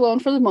baby alone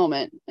for the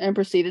moment and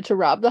proceeded to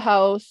rob the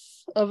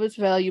house of its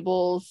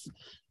valuables.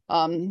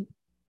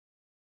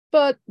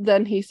 But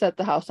then he set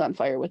the house on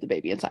fire with the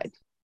baby inside.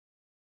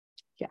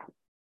 Yeah.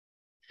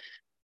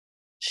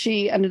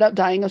 She ended up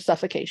dying of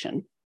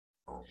suffocation.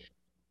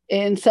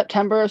 In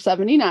September of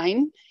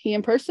 1979, he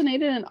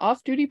impersonated an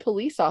off-duty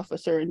police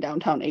officer in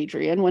downtown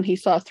Adrian when he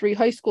saw 3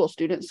 high school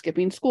students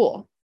skipping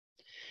school.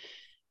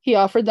 He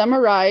offered them a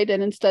ride,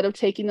 and instead of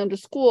taking them to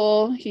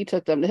school, he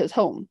took them to his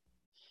home.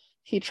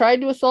 He tried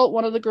to assault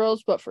one of the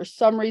girls, but for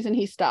some reason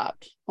he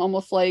stopped,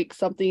 almost like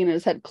something in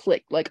his head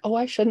clicked, like, oh,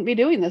 I shouldn't be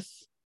doing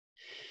this.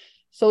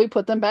 So he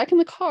put them back in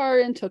the car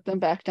and took them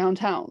back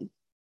downtown.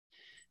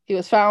 He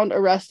was found,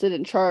 arrested,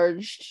 and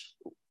charged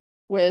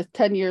with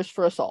 10 years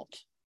for assault.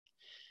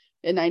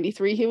 In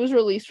 1993, he was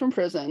released from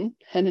prison,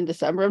 and in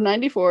December of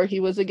 1994,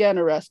 he was again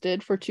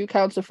arrested for 2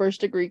 counts of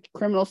first-degree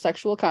criminal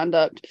sexual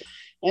conduct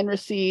and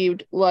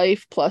received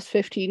life plus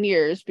 15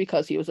 years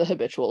because he was a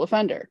habitual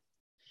offender.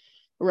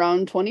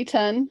 Around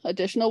 2010,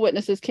 additional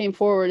witnesses came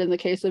forward in the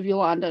case of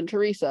Yolanda and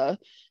Teresa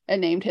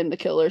and named him the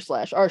killer /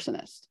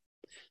 arsonist.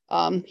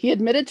 He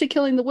admitted to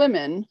killing the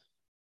women,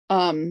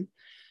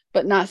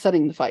 but not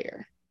setting the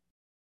fire.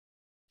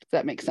 If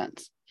that makes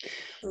sense.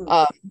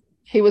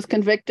 He was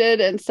convicted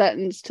and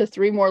sentenced to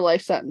 3 more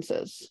life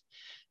sentences.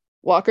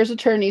 Walker's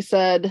attorney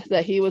said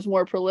that he was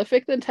more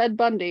prolific than Ted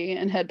Bundy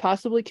and had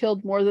possibly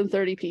killed more than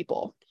 30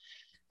 people,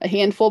 a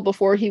handful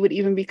before he would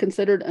even be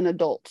considered an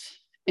adult,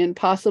 and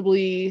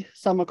possibly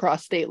some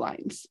across state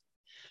lines.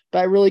 But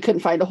I really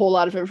couldn't find a whole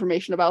lot of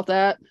information about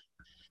that.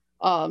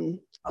 And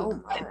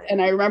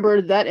I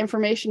remember that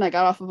information I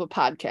got off of a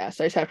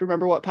podcast. I just have to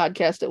remember what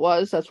podcast it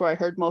was. That's where I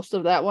heard most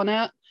of that one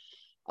at.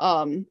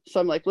 So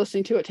I'm like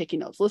listening to it, taking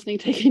notes.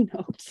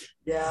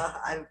 Yeah,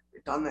 I've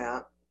done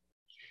that.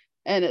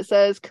 And it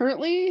says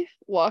currently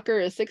Walker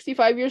is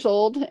 65 years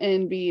old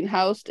and being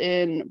housed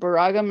in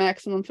Baraga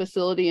Maximum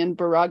Facility in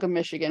Baraga,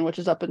 Michigan, which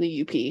is up in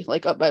the UP,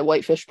 like up by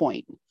Whitefish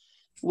Point,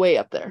 way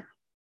up there.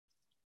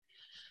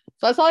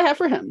 So that's all I have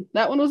for him.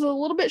 That one was a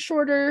little bit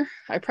shorter.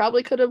 I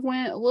probably could have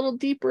went a little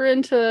deeper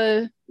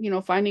into,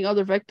 finding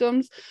other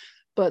victims,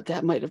 but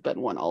that might have been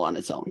one all on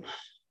its own.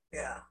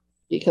 Yeah.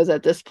 Because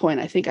at this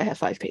point, I think I have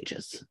 5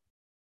 pages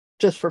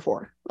just for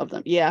 4 of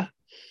them. Yeah.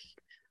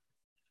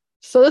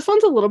 So this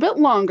one's a little bit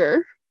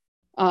longer.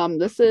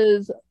 This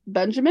is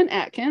Benjamin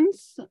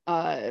Atkins.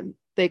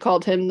 They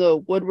called him the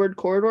Woodward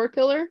Corridor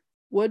Killer.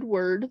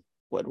 Woodward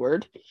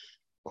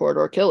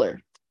Corridor Killer.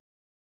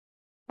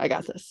 I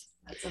got this.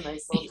 That's a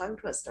nice little tongue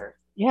twister.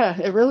 Yeah,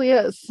 it really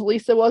is. At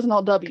least it wasn't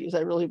all W's.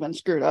 I've really been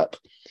screwed up.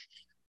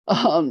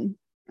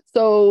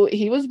 So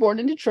he was born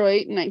in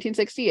Detroit in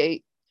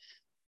 1968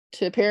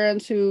 to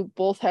parents who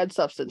both had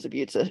substance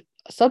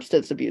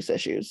abuse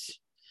issues.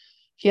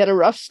 He had a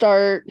rough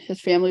start. His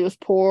family was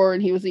poor,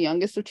 and he was the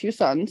youngest of 2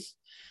 sons.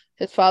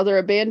 His father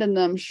abandoned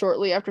them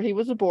shortly after he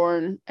was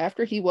born,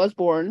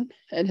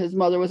 and his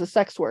mother was a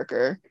sex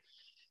worker.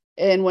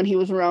 And when he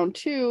was around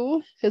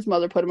 2, his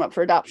mother put him up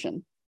for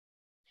adoption.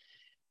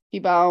 He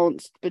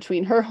bounced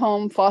between her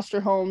home, foster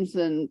homes,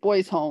 and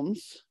boys'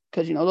 homes,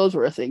 because, those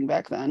were a thing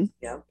back then.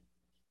 Yeah.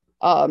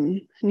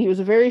 And he was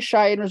a very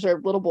shy and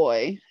reserved little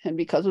boy, and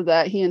because of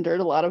that, he endured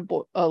a lot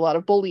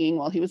of bullying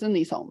while he was in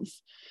these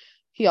homes.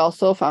 He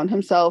also found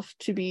himself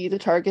to be the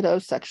target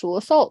of sexual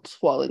assault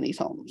while in these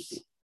homes.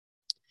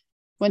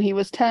 When he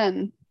was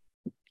 10,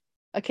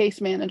 a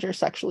case manager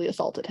sexually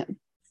assaulted him.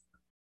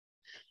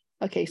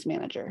 A case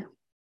manager.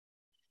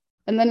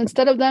 And then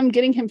instead of them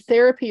getting him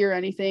therapy or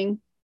anything,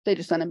 they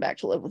just sent him back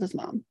to live with his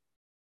mom.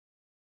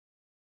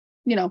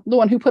 The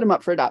one who put him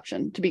up for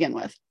adoption to begin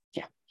with.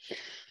 Yeah.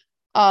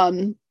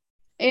 And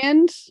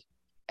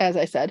as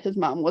I said, his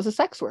mom was a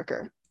sex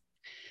worker.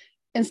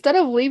 Instead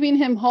of leaving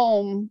him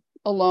home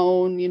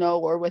alone,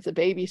 or with a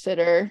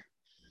babysitter,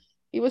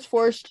 he was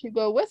forced to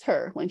go with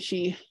her when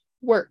she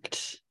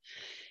worked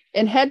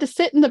and had to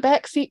sit in the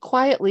back seat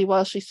quietly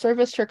while she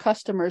serviced her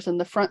customers in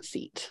the front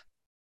seat.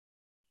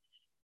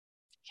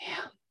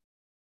 Yeah.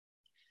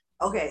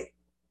 Okay.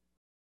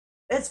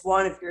 It's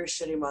one if you're a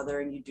shitty mother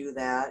and you do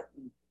that.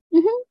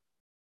 Mm-hmm.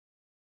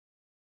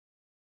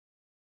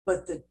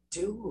 But the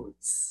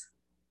dudes.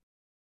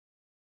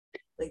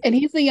 And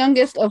he's the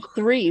youngest of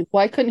 3.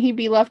 Why couldn't he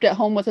be left at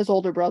home with his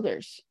older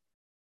brothers?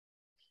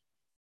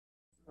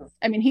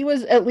 I mean, he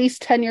was at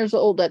least 10 years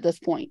old at this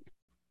point.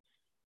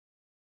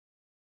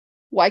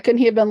 Why couldn't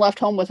he have been left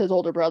home with his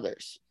older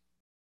brothers?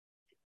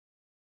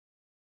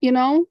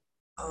 Oh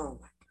my God.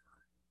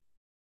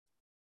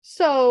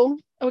 So,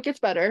 it gets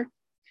better.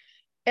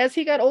 As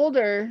he got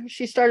older,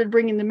 she started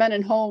bringing the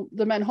men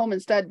home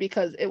instead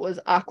because it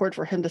was awkward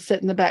for him to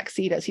sit in the back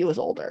seat as he was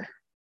older.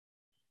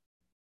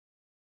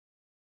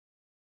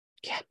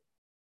 Yeah.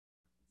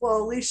 Well,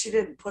 at least she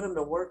didn't put him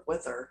to work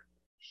with her.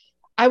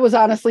 I was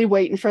honestly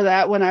waiting for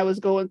that when I was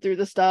going through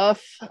the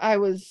stuff.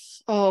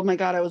 Oh my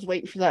God, I was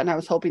waiting for that, and I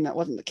was hoping that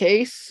wasn't the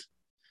case.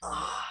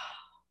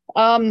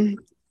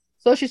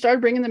 So she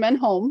started bringing the men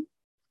home,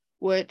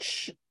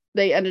 which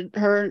him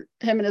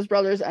and his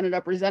brothers ended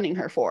up resenting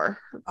her for.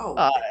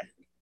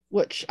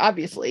 Which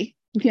obviously,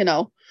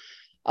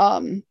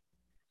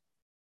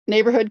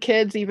 neighborhood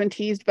kids even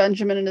teased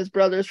Benjamin and his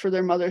brothers for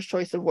their mother's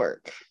choice of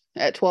work.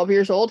 At 12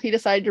 years old, he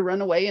decided to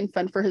run away and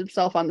fend for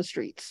himself on the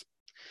streets.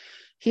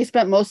 He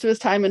spent most of his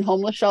time in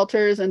homeless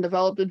shelters and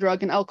developed a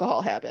drug and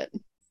alcohol habit.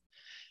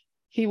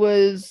 He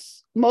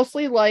was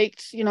mostly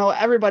liked,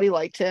 everybody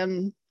liked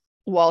him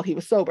while he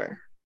was sober.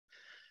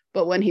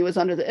 But when he was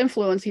under the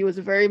influence, he was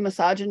very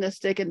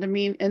misogynistic and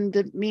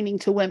demeaning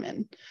to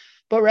women.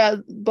 But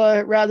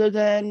rather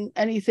than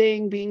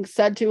anything being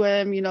said to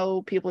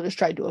him, people just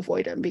tried to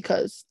avoid him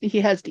because he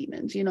has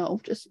demons,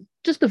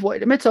 just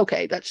avoid him. It's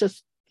okay. That's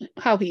just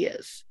how he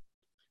is.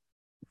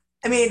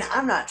 I mean,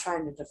 I'm not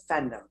trying to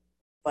defend him,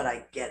 but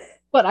I get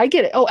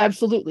it. Oh,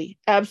 absolutely.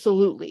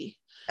 Absolutely.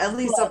 At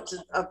least up to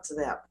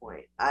that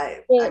point.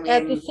 I mean,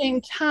 at the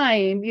same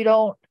time,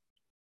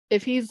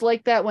 if he's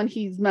like that when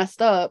he's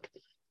messed up,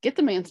 get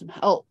the man some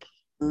help.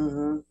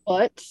 Mm-hmm.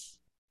 But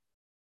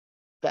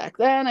back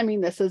then, I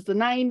mean, this is the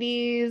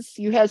 90s.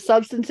 You had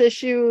substance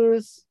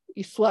issues.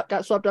 You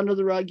got swept under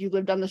the rug. You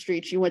lived on the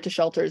streets. You went to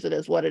shelters. It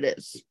is what it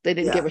is. They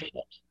didn't give a shit.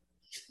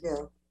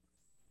 Yeah.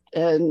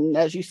 And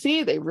as you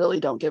see, they really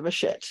don't give a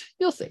shit.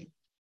 You'll see.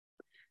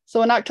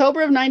 So in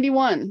October of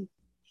 91,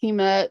 he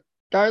met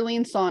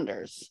Darlene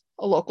Saunders,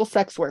 a local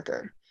sex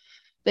worker.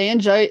 They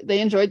enjoyed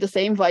the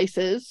same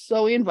vices,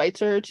 so he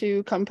invites her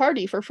to come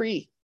party for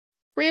free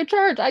of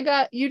charge.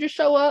 You just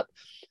show up.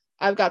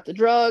 I've got the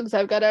drugs.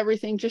 I've got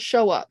everything. Just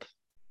show up.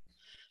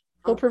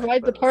 He'll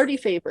provide the party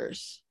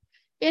favors.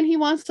 And he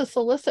wants to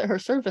solicit her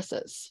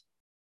services.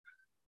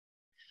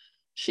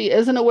 She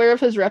isn't aware of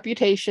his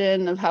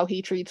reputation, of how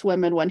he treats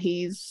women when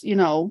he's,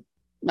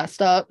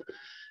 messed up.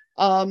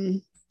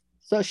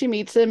 So she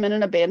meets him in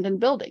an abandoned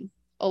building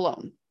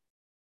alone.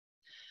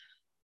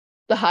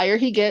 The higher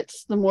he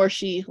gets, the more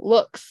she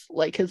looks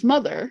like his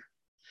mother.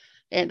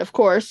 And of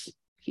course,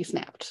 he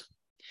snapped.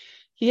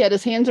 He had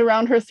his hands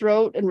around her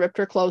throat and ripped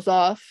her clothes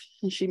off,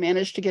 and she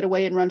managed to get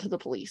away and run to the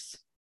police.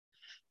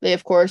 They,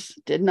 of course,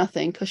 did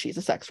nothing because she's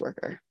a sex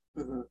worker.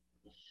 Mm-hmm.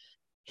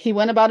 He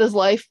went about his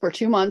life for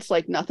 2 months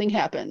like nothing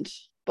happened,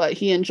 but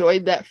he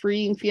enjoyed that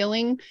freeing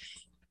feeling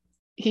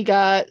he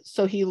got,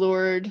 so he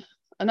lured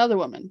another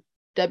woman,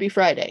 Debbie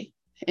Friday,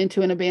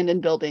 into an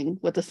abandoned building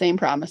with the same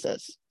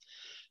promises,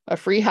 a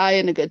free high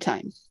and a good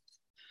time.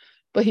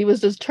 But he was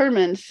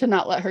determined to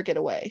not let her get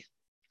away.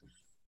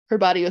 Her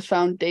body was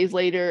found days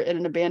later in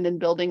an abandoned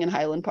building in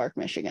Highland Park,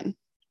 Michigan.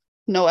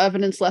 No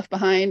evidence left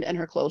behind, and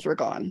her clothes were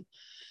gone.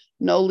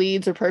 No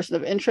leads or person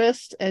of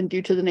interest, and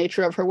due to the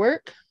nature of her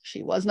work,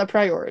 she wasn't a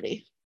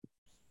priority.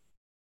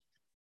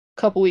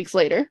 A couple weeks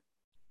later,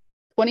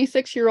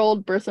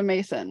 26-year-old Bertha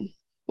Mason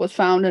was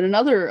found in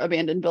another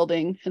abandoned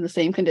building in the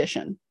same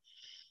condition.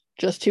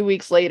 Just 2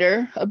 weeks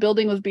later, a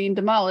building was being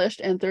demolished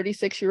and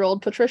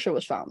 36-year-old Patricia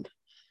was found.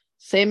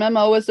 Same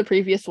MO as the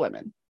previous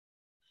women.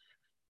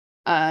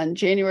 On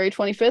January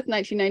 25th,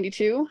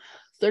 1992,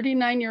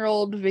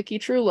 39-year-old Vicky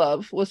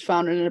Truelove was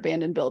found in an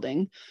abandoned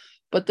building.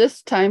 But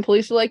this time,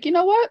 police were like, you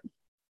know what?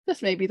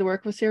 This may be the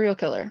work of a serial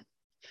killer.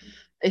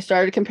 They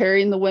started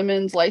comparing the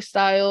women's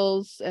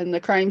lifestyles and the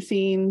crime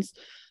scenes.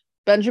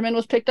 Benjamin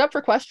was picked up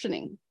for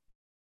questioning,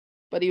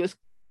 but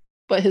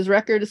his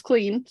record is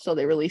clean, so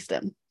they released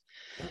him.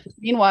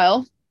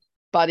 Meanwhile,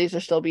 bodies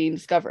are still being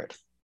discovered.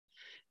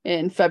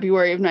 In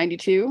February of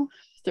 92,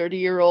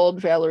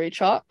 30-year-old Valerie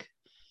Chalk,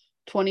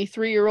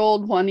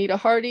 23-year-old Juanita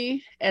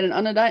Hardy, and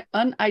an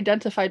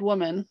unidentified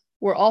woman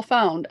were all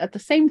found at the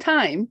same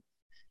time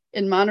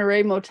in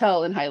Monterey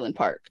Motel in Highland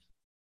Park.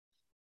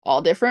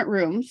 All different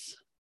rooms,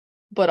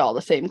 but all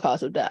the same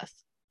cause of death.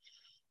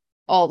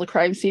 All the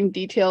crime scene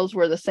details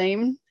were the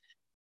same,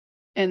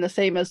 and the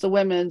same as the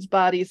women's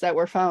bodies that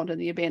were found in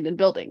the abandoned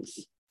buildings.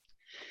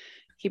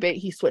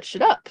 He switched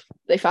it up.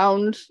 They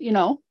found him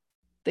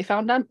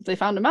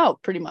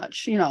out pretty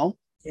much,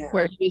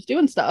 where he was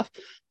doing stuff.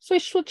 So he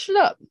switched it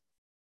up.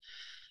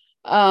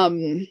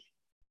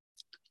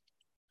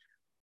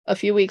 A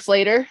few weeks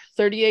later,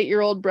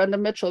 38-year-old Brenda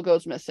Mitchell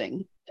goes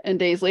missing, and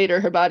days later,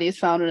 her body is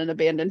found in an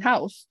abandoned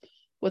house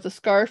with a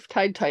scarf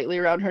tied tightly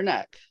around her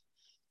neck.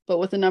 But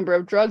with a number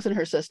of drugs in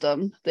her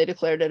system, they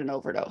declared it an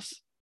overdose.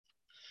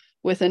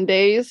 Within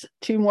days,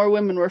 2 more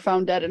women were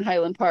found dead in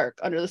Highland Park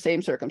under the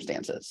same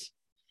circumstances.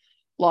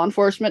 Law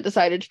enforcement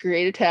decided to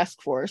create a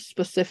task force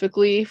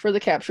specifically for the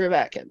capture of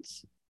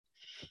Atkins.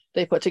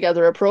 They put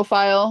together a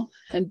profile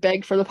and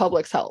begged for the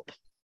public's help.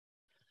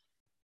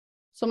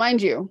 So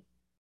mind you,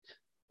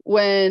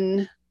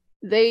 when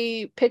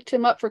they picked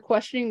him up for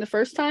questioning the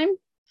first time,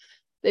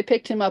 they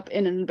picked him up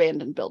in an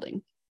abandoned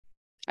building.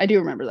 I do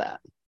remember that.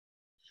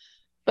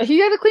 But he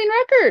had a clean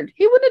record.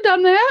 He wouldn't have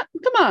done that.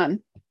 Come on.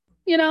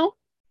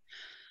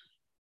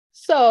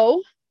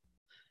 So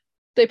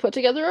they put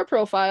together a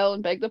profile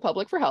and begged the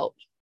public for help.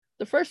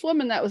 The first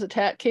woman that was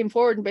attacked came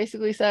forward and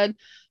basically said,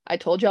 I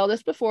told you all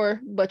this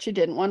before, but you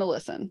didn't want to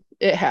listen.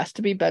 It has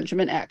to be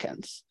Benjamin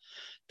Atkins.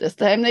 This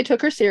time they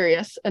took her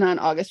serious, and on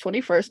August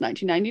 21st,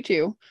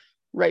 1992,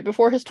 right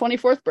before his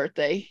 24th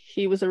birthday,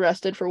 he was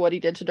arrested for what he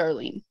did to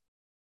Darlene,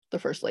 the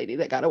first lady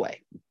that got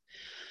away.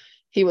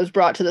 He was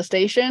brought to the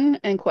station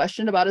and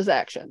questioned about his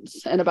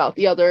actions and about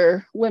the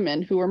other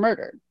women who were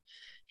murdered.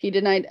 He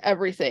denied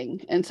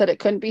everything and said it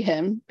couldn't be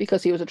him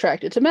because he was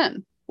attracted to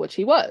men, which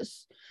he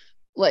was.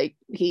 Like,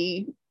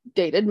 he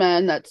dated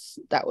men,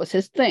 that was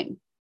his thing.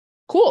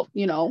 Cool,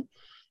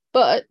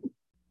 but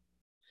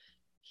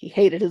he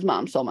hated his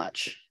mom so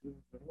much.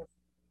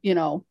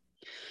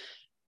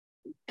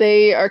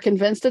 They are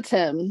convinced it's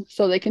him,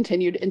 so they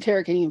continued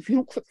interrogating him. If you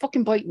don't quit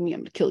fucking biting me,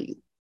 I'm gonna kill you.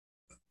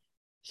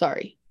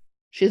 Sorry.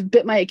 She just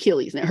bit my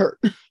Achilles and it hurt.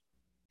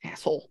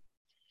 Asshole.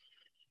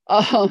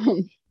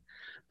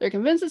 They're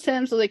convinced it's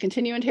him, so they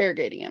continue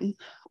interrogating him.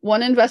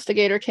 One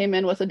investigator came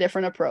in with a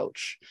different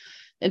approach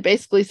and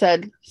basically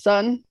said,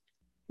 son,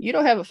 you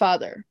don't have a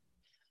father.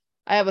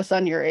 I have a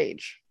son your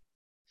age.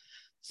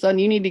 Son,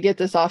 you need to get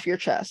this off your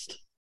chest.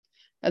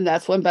 And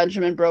that's when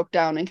Benjamin broke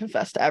down and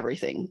confessed to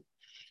everything,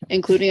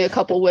 including a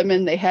couple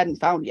women they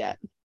hadn't found yet.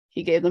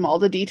 He gave them all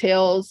the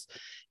details.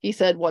 He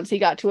said once he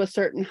got to a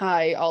certain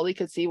high, all he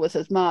could see was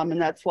his mom,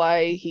 and that's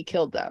why he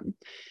killed them.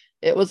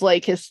 It was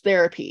like his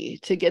therapy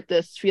to get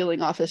this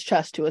feeling off his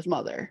chest to his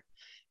mother.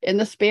 In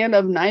the span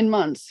of 9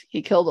 months,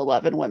 he killed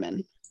 11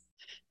 women.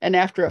 And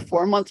after a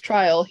 4-month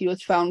trial, he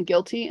was found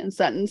guilty and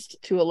sentenced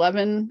to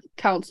 11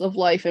 counts of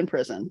life in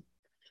prison.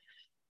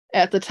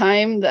 At the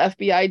time, the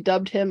FBI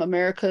dubbed him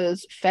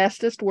America's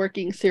fastest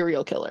working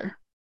serial killer.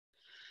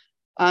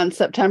 On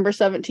September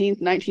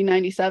 17th,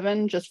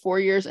 1997, just 4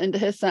 years into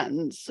his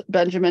sentence,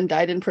 Benjamin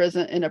died in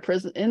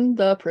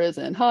the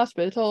prison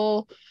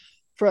hospital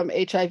from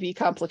HIV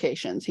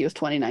complications. He was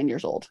 29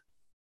 years old.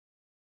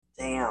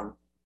 Damn.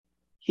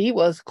 He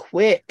was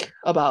quick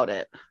about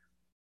it.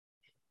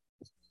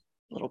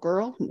 Little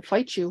girl, I'm gonna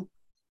fight you.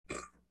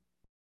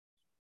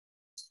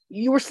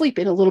 You were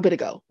sleeping a little bit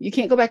ago. You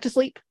can't go back to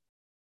sleep.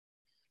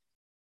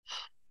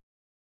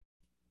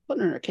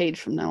 Putting her in her cage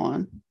from now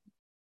on.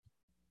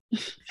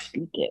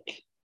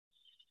 Dick.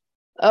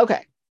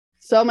 Okay,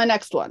 so my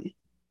next one.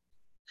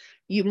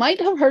 You might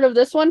have heard of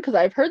this one because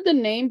I've heard the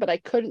name, but I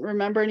couldn't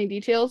remember any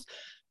details.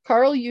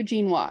 Carl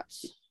Eugene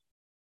Watts.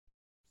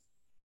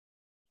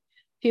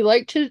 He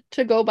liked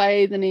to go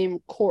by the name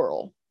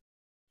Coral.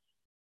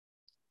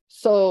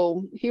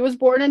 So he was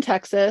born in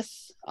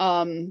Texas.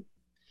 So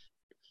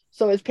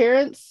his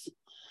parents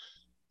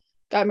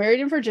got married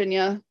in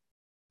Virginia,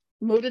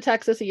 moved to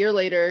Texas a year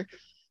later.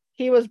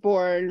 He was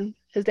born.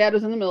 His dad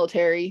was in the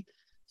military.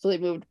 So they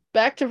moved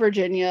back to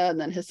Virginia, and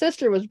then his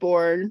sister was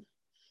born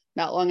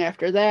not long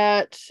after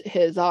that.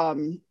 His I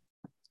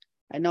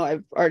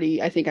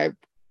think I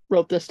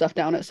wrote this stuff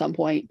down at some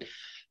point.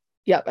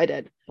 Yep, I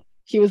did.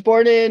 He was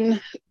born in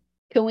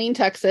Killeen,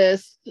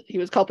 Texas. He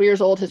was a couple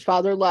years old. His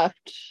father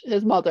left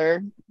his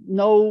mother.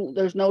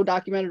 There's no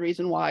documented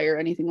reason why or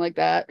anything like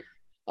that.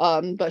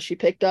 But she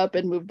picked up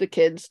and moved the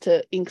kids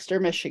to Inkster,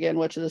 Michigan,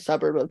 which is a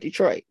suburb of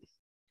Detroit.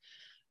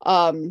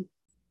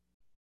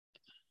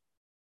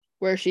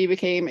 Where she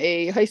became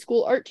a high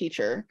school art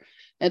teacher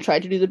and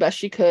tried to do the best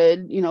she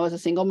could, as a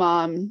single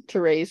mom to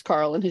raise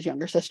Carl and his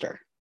younger sister.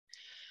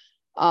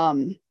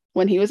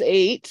 When he was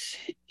 8,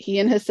 he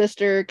and his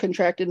sister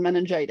contracted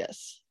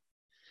meningitis.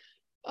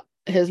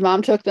 His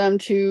mom took them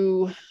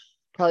to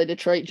probably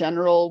Detroit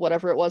General,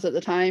 whatever it was at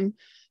the time.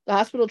 The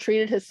hospital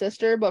treated his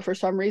sister, but for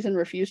some reason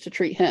refused to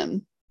treat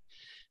him.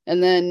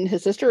 And then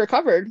his sister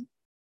recovered.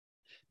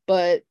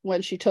 But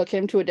when she took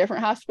him to a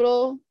different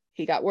hospital,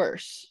 he got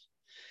worse.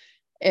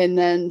 And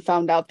then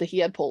found out that he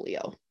had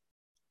polio.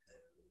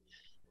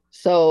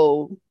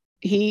 So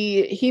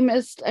he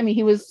missed,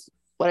 he was,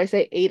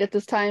 8 at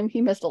this time. He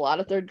missed a lot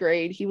of 3rd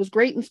grade. He was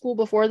great in school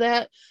before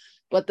that.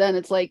 But then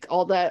it's like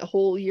all that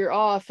whole year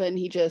off, and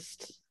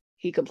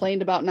he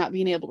complained about not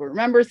being able to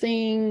remember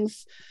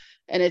things.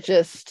 And it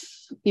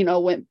just,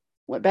 went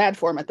bad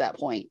for him at that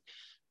point.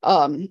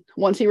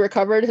 Once he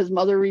recovered, his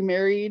mother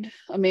remarried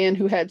a man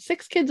who had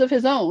 6 kids of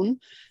his own.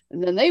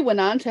 And then they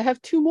went on to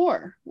have 2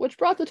 more, which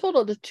brought the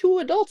total to 2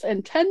 adults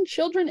and 10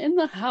 children in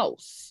the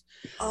house.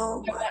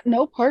 Oh, I got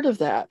no part of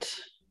that.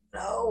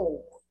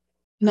 no.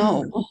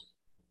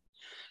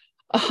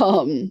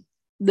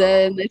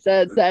 Then they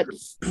said that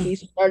he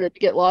started to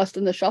get lost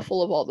in the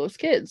shuffle of all those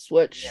kids,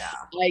 which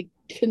I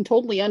can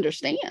totally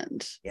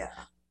understand. Yeah.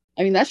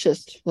 That's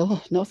just,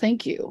 no,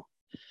 thank you.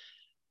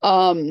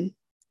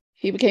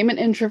 He became an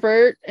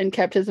introvert and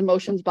kept his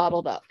emotions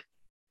bottled up.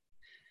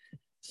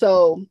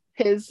 So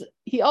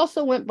he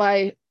also went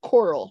by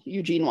Coral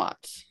Eugene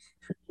Watts.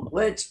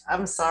 Which,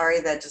 I'm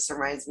sorry, that just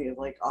reminds me of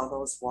like all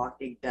those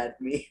Walking Dead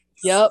memes.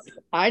 Yep,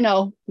 I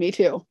know, me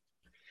too.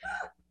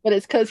 But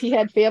it's because he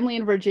had family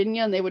in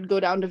Virginia and they would go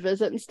down to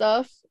visit and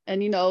stuff.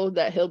 And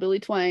that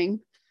hillbilly twang.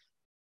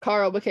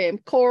 Carl became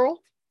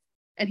Coral.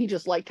 And he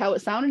just liked how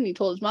it sounded. And he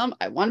told his mom,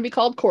 I want to be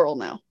called Coral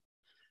now.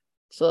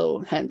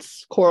 So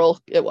hence Coral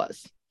it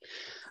was.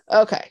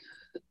 Okay.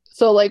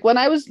 So like when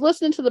I was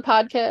listening to the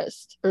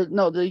podcast,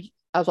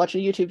 I was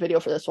watching a YouTube video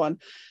for this one.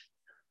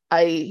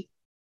 I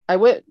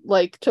went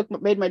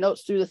made my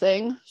notes through the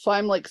thing. So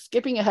I'm like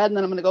skipping ahead and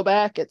then I'm going to go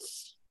back.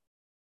 It's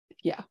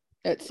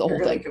the whole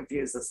thing.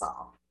 Confuse us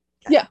all.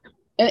 Okay. Yeah.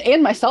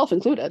 And myself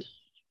included.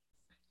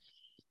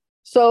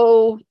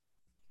 So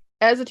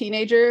as a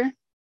teenager,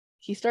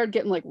 he started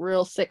getting like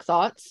real sick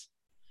thoughts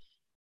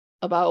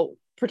about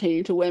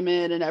pertaining to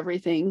women and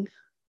everything.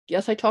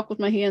 Yes, I talk with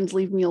my hands,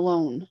 leave me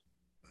alone.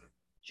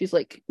 She's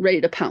like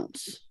ready to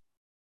pounce.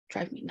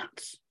 Drive me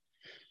nuts.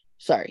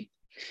 Sorry.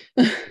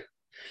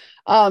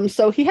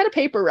 So he had a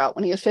paper route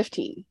when he was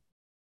 15.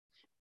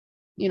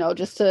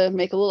 Just to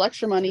make a little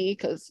extra money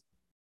because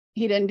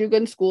he didn't do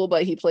good in school,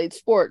 but he played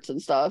sports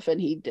and stuff and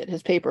he did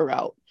his paper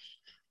route.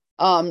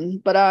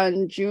 But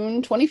on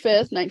June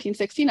 25th,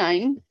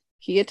 1969,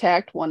 he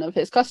attacked one of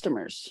his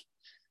customers,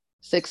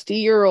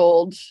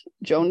 60-year-old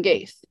Joan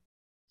Gaith.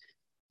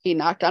 He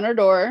knocked on her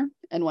door,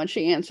 and when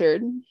she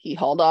answered, he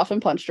hauled off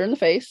and punched her in the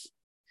face.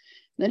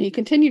 Then he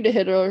continued to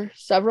hit her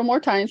several more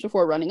times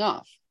before running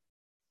off.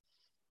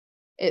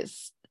 It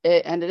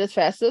ended as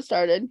fast as it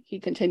started. He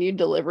continued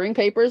delivering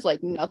papers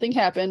like nothing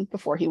happened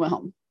before he went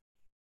home.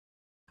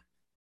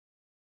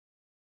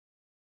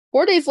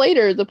 4 days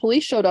later, the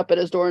police showed up at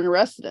his door and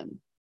arrested him.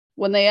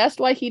 When they asked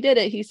why he did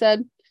it, he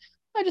said,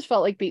 I just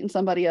felt like beating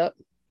somebody up.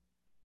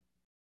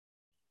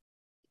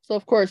 So,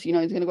 of course, he's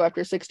going to go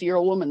after a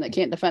 60-year-old woman that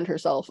can't defend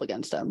herself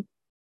against him.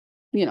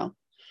 He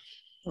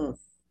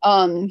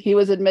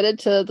was admitted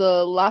to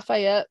the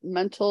Lafayette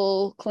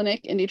Mental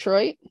Clinic in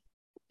Detroit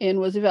and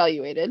was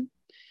evaluated.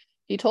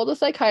 He told a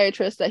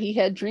psychiatrist that he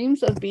had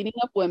dreams of beating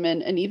up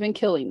women and even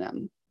killing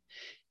them.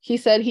 He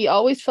said he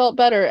always felt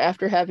better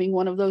after having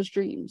one of those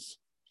dreams.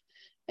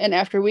 And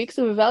after weeks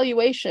of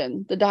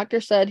evaluation, the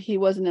doctor said he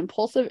was an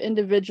impulsive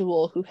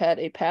individual who had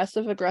a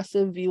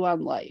passive-aggressive view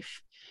on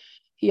life.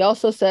 He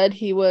also said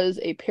he was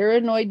a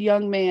paranoid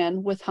young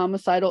man with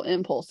homicidal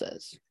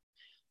impulses.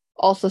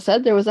 Also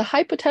said there was a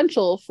high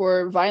potential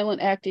for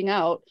violent acting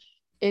out,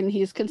 and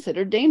he's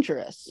considered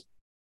dangerous.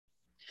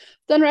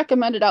 Then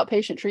recommended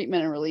outpatient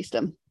treatment and released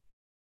him.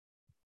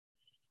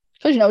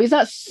 Because, he's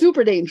not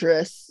super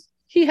dangerous.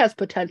 He has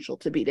potential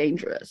to be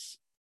dangerous,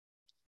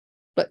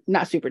 but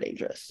not super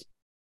dangerous.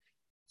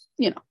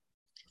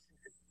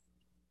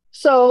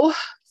 So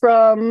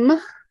from,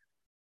 where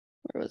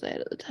was I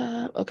at the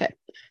top? Okay.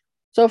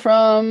 So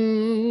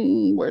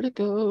from, where to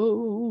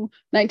go?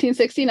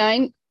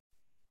 1969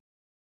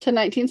 to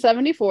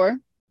 1974.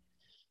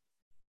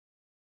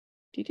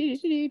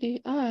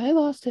 I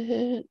lost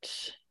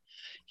it.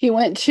 He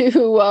went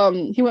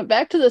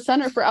back to the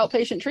Center for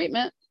Outpatient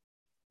Treatment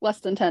less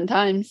than 10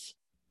 times.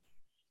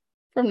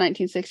 From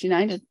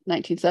 1969 to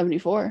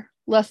 1974,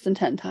 less than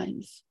 10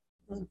 times.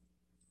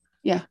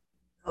 Yeah.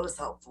 That was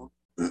helpful.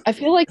 I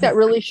feel like that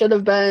really should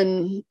have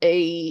been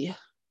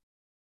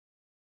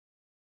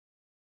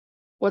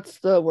what's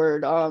the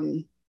word?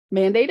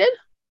 Mandated,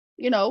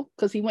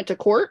 because he went to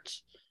court.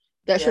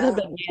 That should have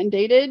been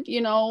mandated,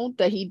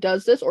 that he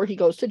does this, or he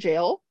goes to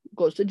jail,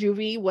 goes to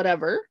juvie,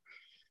 whatever.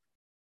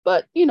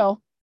 But,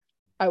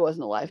 I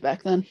wasn't alive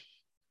back then.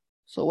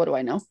 So what do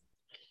I know?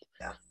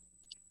 Yeah.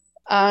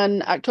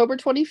 On October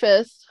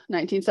 25th,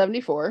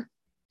 1974,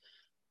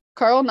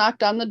 Carl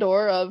knocked on the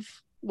door of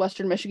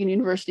Western Michigan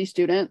University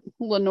student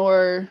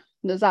Lenore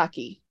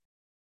Nazaki.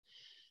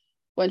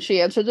 When she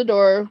answered the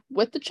door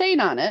with the chain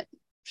on it,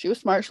 she was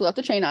smart, she left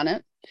the chain on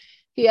it.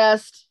 He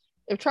asked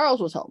if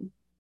Charles was home.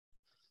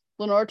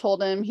 Lenore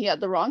told him he had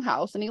the wrong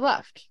house and he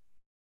left.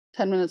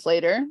 10 minutes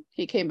later,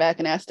 he came back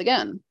and asked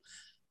again.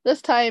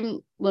 This time,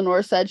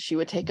 Lenore said she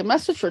would take a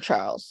message for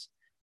Charles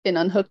and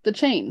unhooked the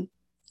chain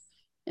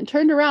and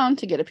turned around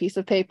to get a piece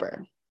of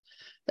paper.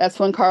 That's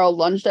when Carl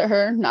lunged at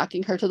her,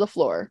 knocking her to the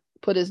floor,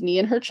 put his knee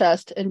in her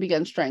chest, and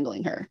began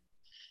strangling her.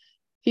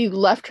 He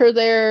left her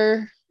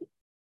there,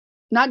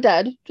 not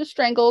dead, just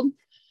strangled.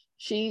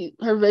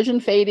 Her vision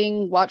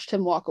fading, watched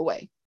him walk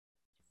away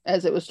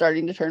as it was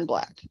starting to turn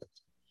black. A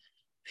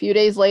few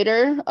days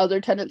later, other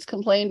tenants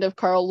complained of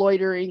Carl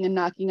loitering and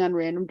knocking on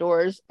random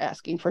doors,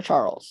 asking for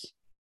Charles.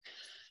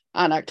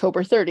 On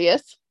October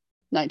 30th,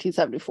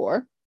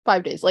 1974,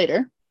 5 days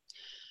later,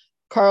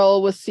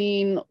 Carl was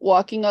seen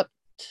walking up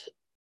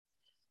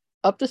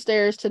the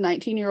stairs to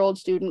 19-year-old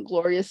student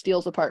Gloria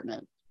Steele's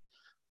apartment.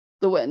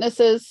 The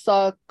witnesses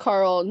saw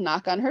Carl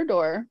knock on her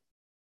door,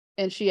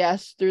 and she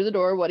asked through the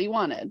door what he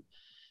wanted.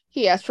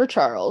 He asked for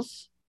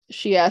Charles.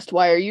 She asked,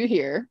 "Why are you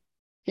here?"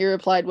 He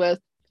replied with,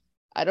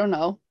 "I don't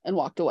know," and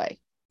walked away.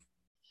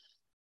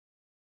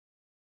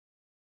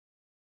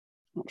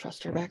 I don't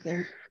trust her back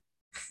there.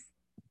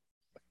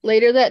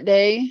 Later that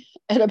day,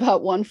 at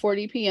about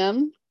 1:40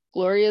 p.m.,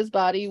 Gloria's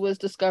body was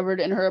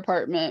discovered in her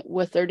apartment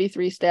with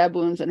 33 stab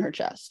wounds in her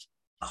chest.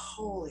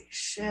 Holy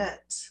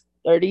shit.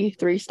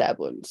 33 stab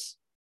wounds.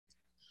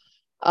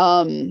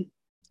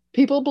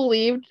 People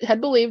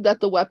had believed that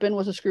the weapon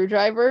was a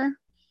screwdriver,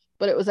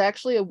 but it was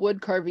actually a wood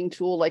carving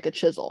tool like a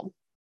chisel.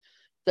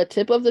 The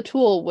tip of the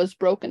tool was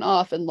broken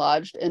off and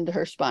lodged into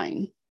her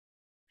spine.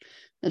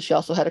 And she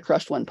also had a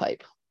crushed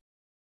windpipe.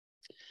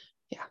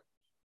 Yeah.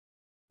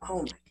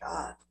 Oh my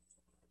God.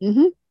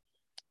 Mm-hmm.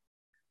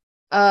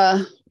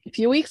 A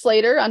few weeks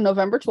later, on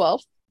November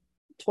 12th,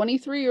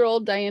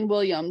 23-year-old Diane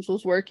Williams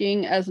was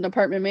working as an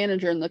apartment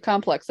manager in the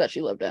complex that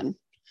she lived in.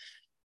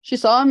 She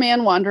saw a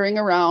man wandering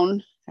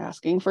around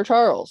asking for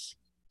Charles.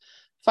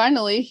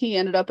 Finally, he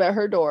ended up at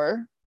her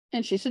door,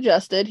 and she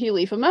suggested he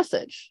leave a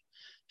message.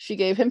 She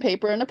gave him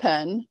paper and a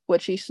pen,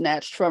 which he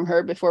snatched from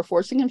her before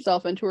forcing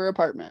himself into her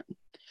apartment.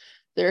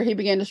 There he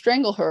began to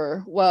strangle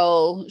her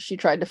while she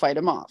tried to fight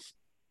him off.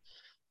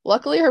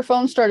 Luckily, her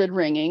phone started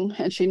ringing,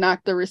 and she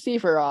knocked the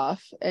receiver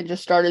off and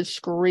just started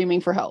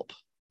screaming for help.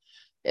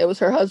 It was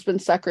her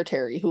husband's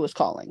secretary who was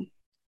calling,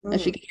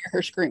 and she could hear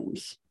her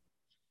screams,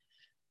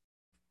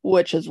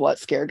 which is what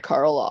scared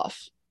Carl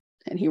off,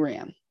 and he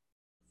ran.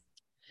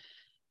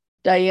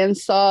 Diane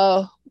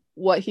saw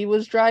what he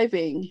was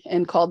driving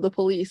and called the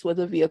police with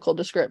a vehicle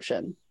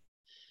description.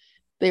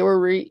 They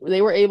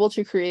were able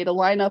to create a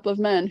lineup of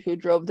men who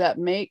drove that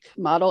make,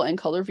 model, and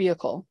color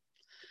vehicle.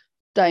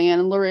 Diane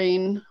and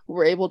Lorraine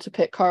were able to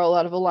pick Carl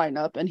out of a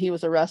lineup, and he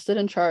was arrested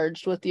and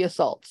charged with the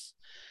assaults.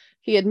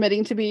 He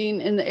admitting to being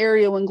in the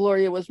area when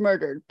Gloria was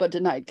murdered, but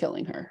denied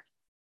killing her.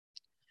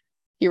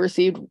 He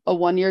received a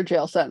 1-year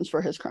jail sentence for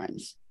his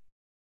crimes.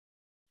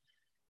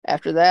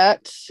 After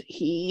that,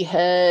 he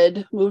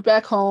had moved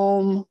back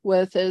home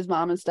with his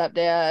mom and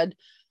stepdad.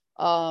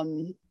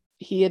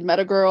 He had met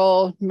a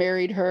girl,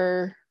 married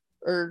her,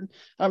 or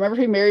I don't remember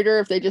if he married her,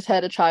 if they just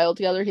had a child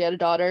together. He had a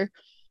daughter,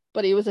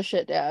 but he was a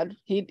shit dad.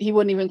 He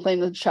wouldn't even claim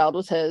the child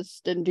was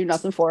his, didn't do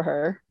nothing for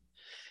her.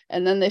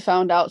 And then they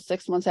found out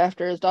 6 months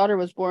after his daughter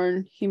was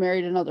born, he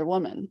married another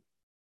woman.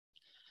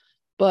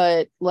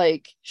 But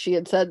like she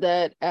had said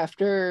that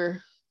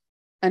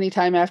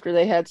anytime after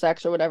they had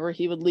sex or whatever,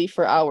 he would leave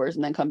for hours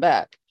and then come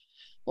back.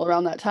 Well,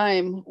 around that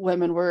time,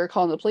 women were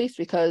calling the police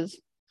because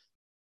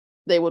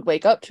they would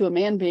wake up to a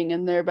man being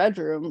in their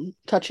bedroom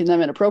touching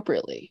them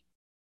inappropriately.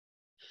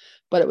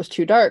 But it was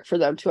too dark for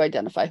them to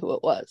identify who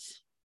it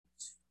was.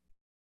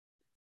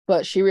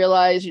 But she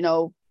realized,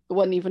 it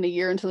wasn't even a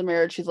year into the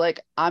marriage. She's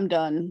like, I'm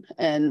done,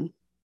 and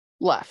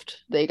left.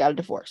 They got a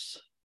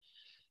divorce.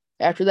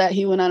 After that,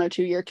 he went on a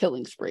 2-year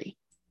killing spree.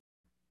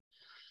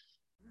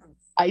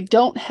 I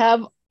don't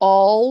have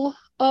all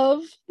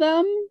of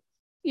them,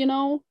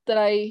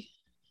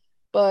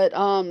 but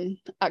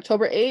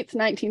October 8th,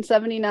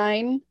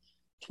 1979,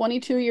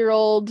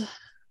 22-year-old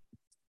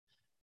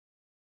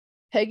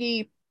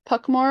Peggy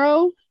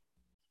Puckmorrow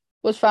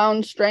was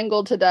found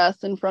strangled to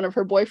death in front of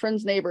her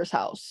boyfriend's neighbor's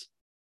house.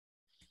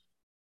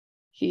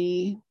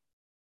 He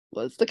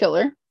was the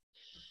killer.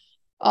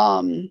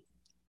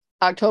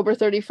 October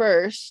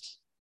 31st,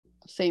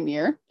 same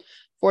year,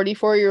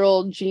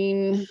 44-year-old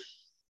Jean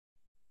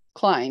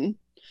Klein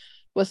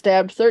was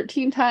stabbed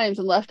 13 times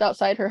and left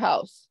outside her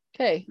house.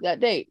 Okay, that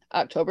date,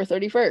 October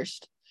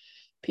 31st.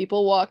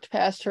 People walked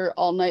past her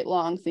all night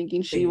long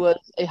thinking she was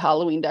a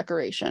Halloween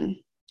decoration.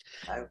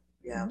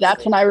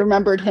 That's when I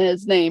remembered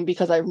his name,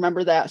 because I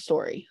remember that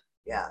story.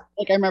 Yeah.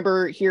 Like I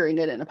remember hearing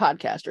it in a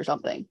podcast or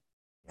something.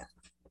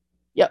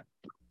 Yeah.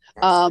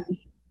 Yep.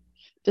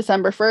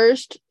 December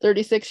 1st,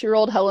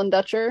 36-year-old Helen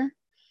Dutcher.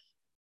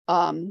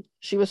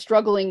 She was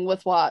struggling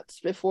with Watts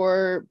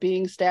before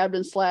being stabbed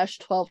and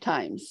slashed 12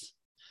 times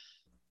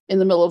in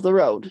the middle of the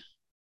road.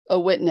 A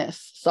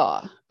witness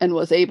saw and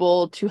was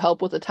able to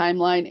help with a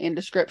timeline and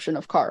description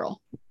of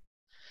Carl.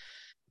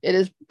 It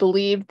is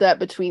believed that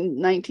between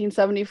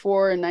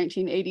 1974 and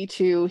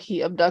 1982,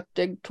 he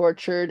abducted,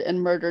 tortured,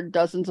 and murdered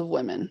dozens of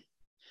women.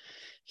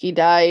 He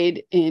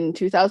died in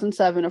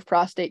 2007 of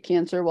prostate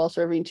cancer while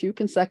serving 2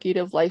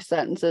 consecutive life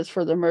sentences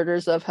for the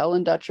murders of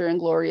Helen Dutcher and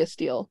Gloria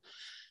Steele,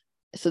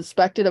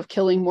 suspected of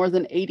killing more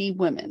than 80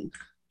 women.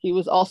 He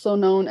was also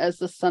known as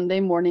the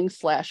Sunday morning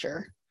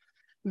slasher.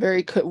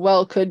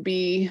 Could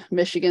be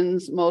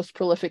Michigan's most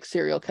prolific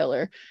serial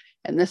killer.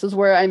 And this is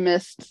where I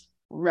missed.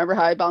 Remember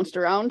how I bounced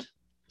around?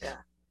 Yeah.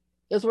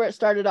 This is where it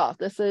started off.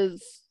 This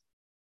is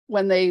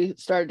when they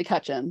started to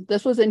catch him.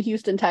 This was in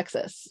Houston,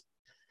 Texas.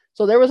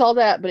 So there was all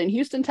that, but in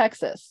Houston,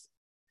 Texas,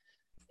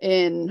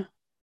 on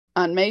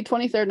May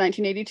 23rd,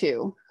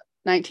 1982,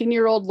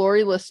 19-year-old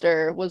Lori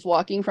Lister was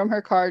walking from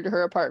her car to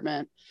her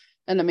apartment,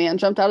 and a man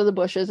jumped out of the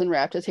bushes and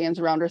wrapped his hands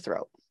around her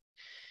throat.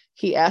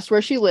 He asked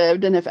where she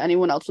lived and if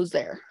anyone else was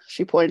there.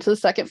 She pointed to the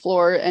second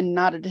floor and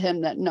nodded to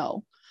him that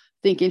no,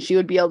 thinking she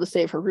would be able to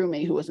save her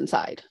roommate who was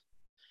inside.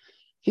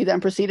 He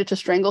then proceeded to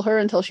strangle her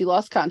until she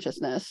lost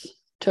consciousness,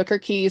 took her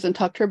keys, and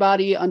tucked her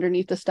body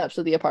underneath the steps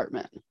of the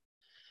apartment.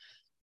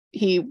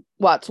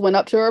 Watts went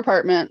up to her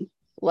apartment,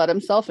 let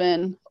himself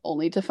in,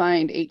 only to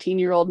find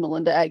 18-year-old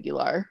Melinda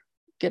Aguilar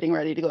getting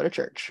ready to go to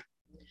church.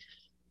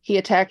 He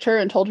attacked her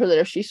and told her that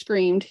if she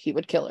screamed, he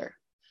would kill her.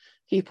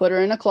 He put her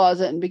in a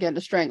closet and began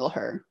to strangle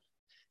her.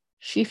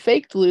 She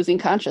faked losing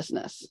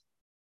consciousness.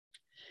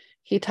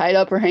 He tied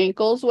up her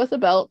ankles with a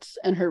belt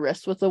and her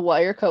wrists with a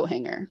wire coat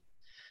hanger.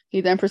 He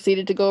then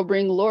proceeded to go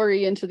bring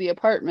Lori into the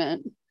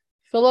apartment,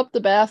 fill up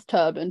the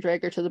bathtub, and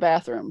drag her to the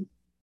bathroom.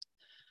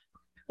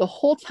 The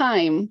whole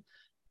time,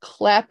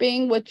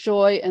 clapping with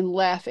joy and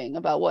laughing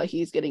about what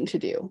he's getting to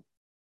do.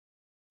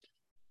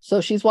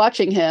 So she's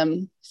watching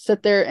him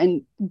sit there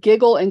and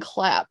giggle and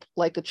clap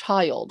like a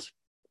child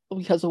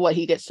because of what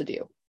he gets to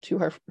do to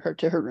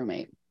her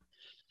roommate.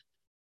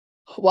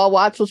 While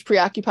Watts was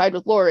preoccupied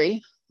with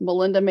Lori,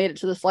 Melinda made it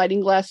to the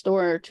sliding glass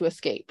door to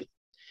escape.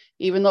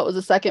 Even though it was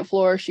the second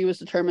floor, she was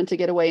determined to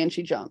get away, and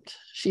she jumped.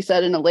 She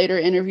said in a later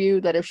interview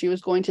that if she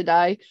was going to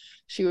die,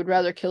 she would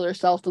rather kill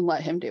herself than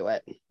let him do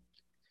it.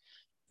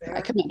 Fair.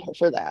 I commend her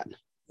for that.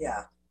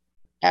 Yeah.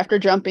 After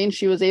jumping,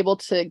 she was able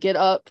to get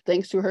up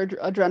thanks to her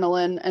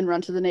adrenaline and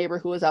run to the neighbor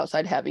who was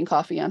outside having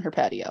coffee on her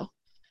patio.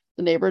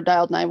 The neighbor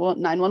dialed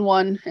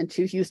 911 and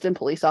 2 Houston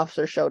police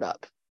officers showed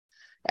up.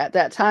 At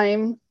that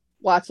time,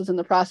 Watts was in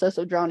the process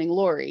of drowning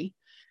Lori.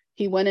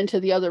 He went into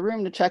the other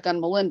room to check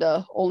on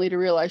Melinda, only to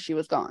realize she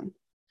was gone.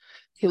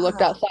 He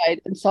looked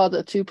outside and saw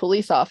the 2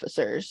 police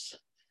officers,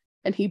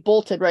 and he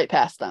bolted right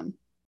past them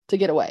to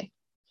get away.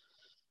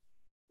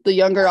 The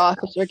younger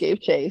officer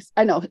gave chase.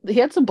 I know, he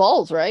had some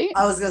balls, right?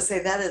 I was going to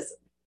say, that is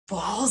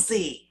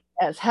ballsy.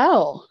 As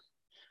hell.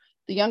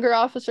 The younger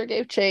officer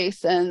gave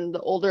chase, and the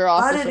older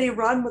officer... How did he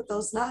run with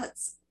those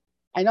nuts?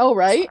 I know,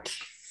 right?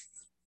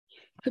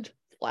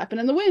 Flapping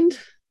in the wind.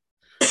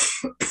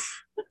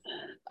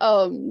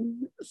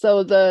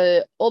 So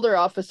the older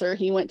officer,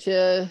 he went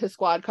to his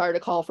squad car to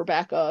call for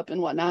backup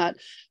and whatnot.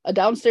 A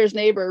downstairs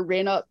neighbor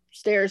ran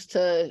upstairs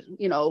to,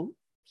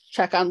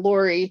 check on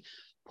Lori,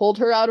 pulled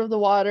her out of the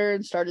water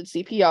and started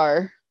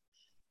CPR.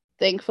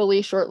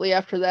 Thankfully, shortly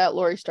after that,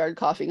 Lori started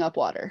coughing up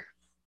water.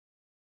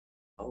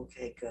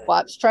 Okay, good.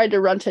 Watts tried to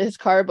run to his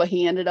car, but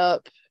he ended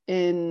up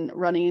in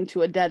running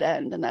into a dead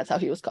end, and that's how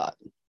he was caught.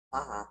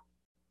 Uh-huh.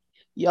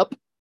 Yep.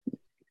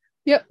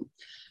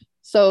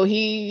 So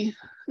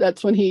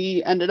that's when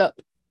he ended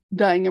up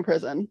dying in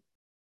prison.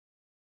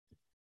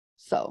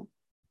 So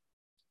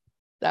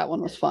that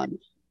one was fun.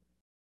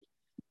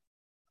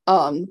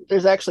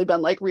 There's actually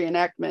been like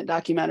reenactment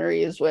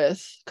documentaries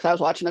because I was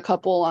watching a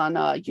couple on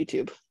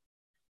YouTube.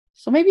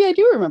 So maybe I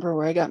do remember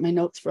where I got my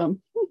notes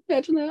from.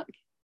 Imagine that.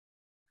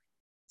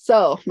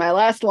 So my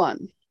last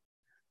one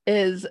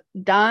is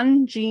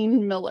Don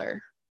Gene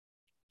Miller.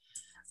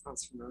 That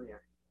sounds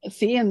familiar.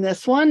 See, in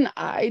this one,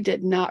 I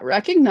did not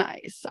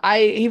recognize.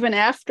 Even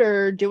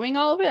after doing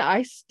all of it,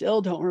 I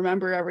still don't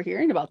remember ever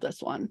hearing about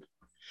this one.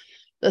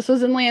 This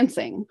was in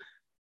Lansing.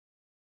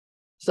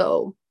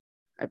 So,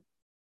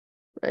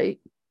 right?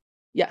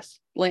 Yes,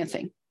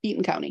 Lansing,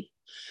 Eaton County.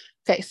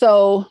 Okay,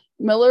 so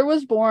Miller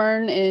was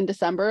born in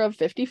December of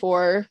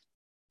 1954.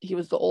 He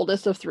was the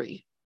oldest of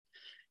three.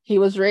 He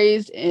was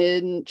raised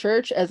in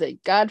church as a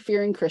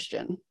God-fearing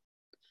Christian.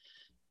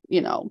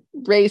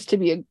 Raised to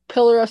be a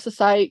pillar of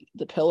society,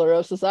 the pillar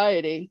of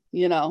society,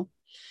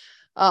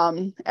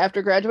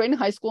 After graduating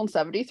high school in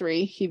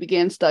 1973, he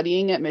began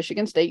studying at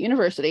Michigan State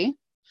University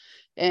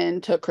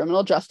and took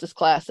criminal justice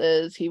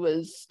classes. He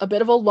was a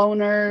bit of a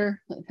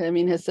loner. I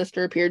mean, his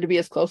sister appeared to be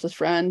his closest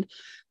friend.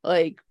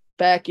 Like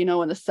back, in the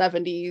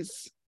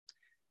 1970s,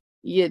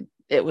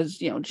 it was,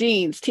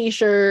 jeans,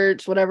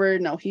 t-shirts, whatever.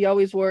 No, he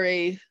always wore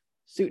a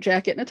suit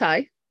jacket and a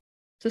tie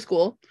to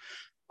school.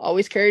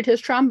 Always carried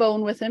his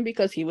trombone with him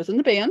because he was in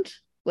the band.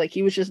 Like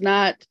he was just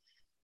not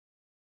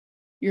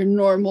your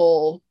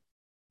normal,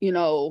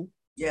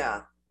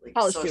 Yeah, like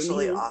college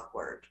socially student.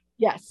 awkward.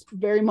 Yes,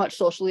 very much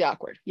socially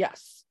awkward.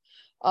 Yes.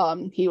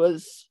 He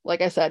was,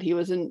 like I said, he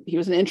was an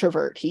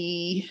introvert.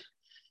 He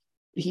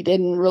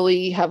didn't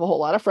really have a whole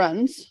lot of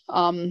friends.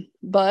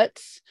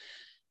 But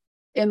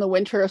in the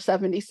winter of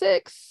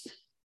 1976,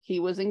 he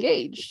was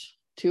engaged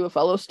to a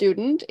fellow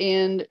student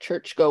and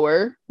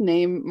churchgoer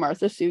named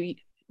Martha Sue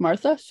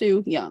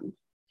Young.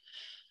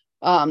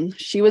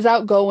 She was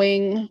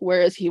outgoing,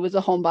 whereas he was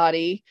a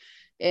homebody.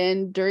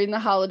 And during the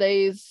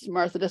holidays,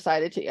 Martha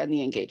decided to end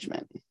the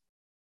engagement.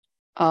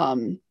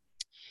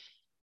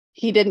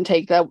 He didn't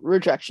take that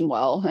rejection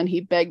well, and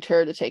he begged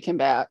her to take him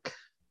back.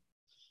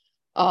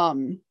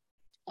 On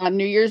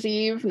New Year's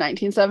Eve,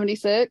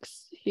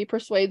 1976, he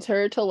persuades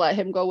her to let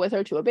him go with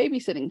her to a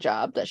babysitting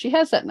job that she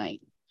has that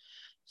night.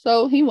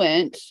 So he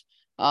went.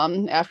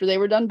 After they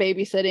were done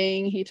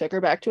babysitting, he took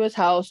her back to his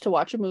house to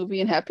watch a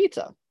movie and have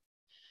pizza,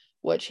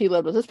 which he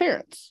lived with his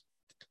parents.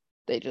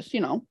 They just,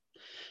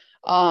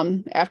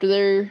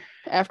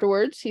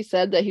 afterwards, he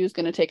said that he was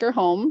going to take her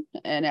home.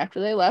 And after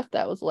they left,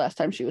 that was the last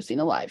time she was seen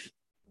alive.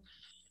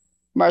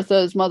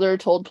 Martha's mother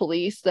told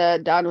police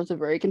that Don was a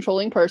very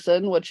controlling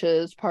person, which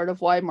is part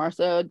of why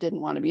Martha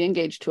didn't want to be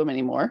engaged to him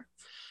anymore.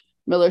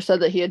 Miller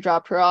said that he had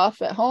dropped her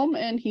off at home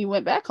and he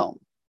went back home.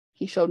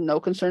 He showed no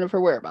concern of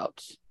her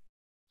whereabouts.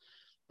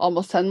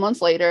 Almost 10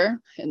 months later,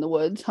 in the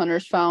woods,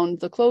 hunters found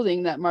the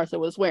clothing that Martha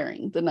was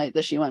wearing the night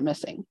that she went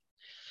missing.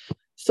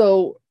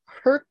 So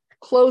her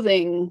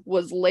clothing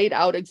was laid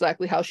out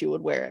exactly how she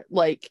would wear it.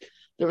 Like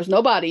there was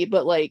no body,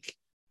 but like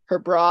her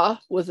bra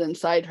was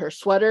inside her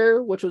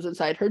sweater, which was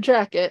inside her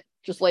jacket,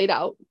 just laid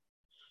out.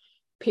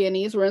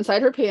 Panties were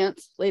inside her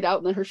pants, laid out,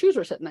 and then her shoes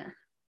were sitting there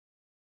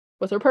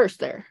with her purse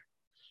there.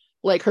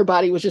 Like her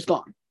body was just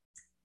gone.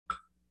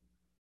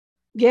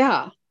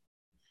 Yeah.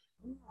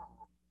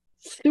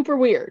 Super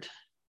weird.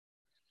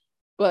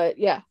 But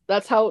yeah,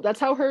 that's how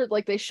her,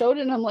 like they showed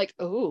it and I'm like,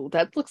 oh,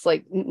 that looks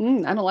like, I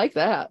don't like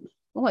that. I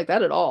don't like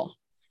that at all.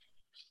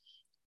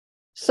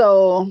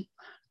 So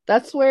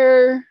that's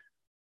where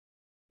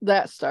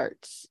that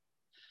starts.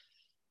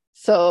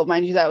 So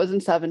mind you, that was in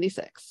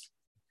 1976.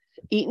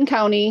 Eaton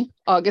County,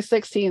 August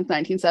 16th,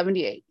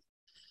 1978.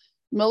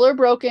 Miller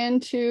broke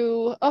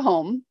into a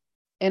home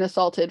and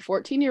assaulted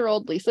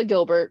 14-year-old Lisa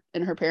Gilbert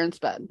in her parents'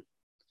 bed.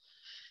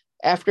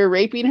 After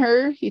raping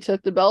her, he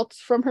took the belt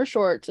from her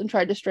shorts and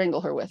tried to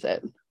strangle her with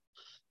it.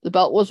 The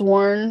belt was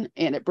worn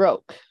and it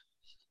broke,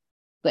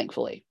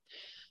 thankfully.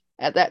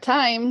 At that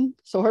time,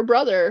 so her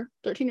brother,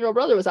 13-year-old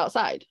brother, was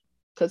outside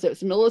because it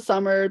was the middle of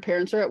summer,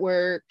 parents are at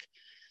work.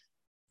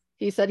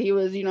 He said he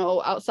was,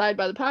 outside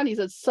by the pond. He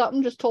said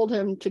something just told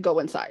him to go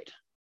inside.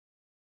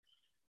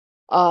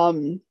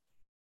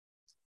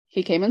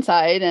 He came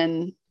inside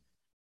and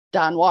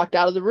Don walked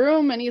out of the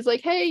room and he's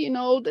like, hey,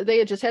 they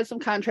had just had some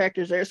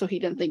contractors there, so he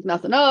didn't think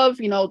nothing of,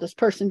 this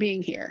person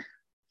being here.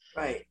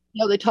 Right.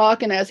 They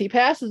talk, and as he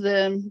passes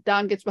him,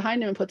 Don gets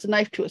behind him and puts a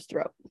knife to his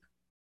throat.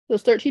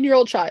 This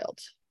 13-year-old child.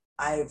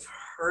 I've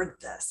heard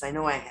this. I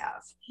know I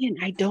have. And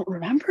I don't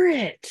remember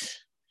it.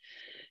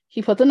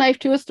 He put the knife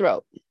to his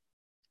throat.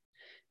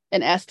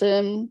 and asked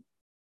him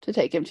to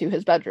take him to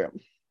his bedroom.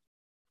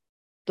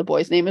 The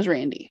boy's name is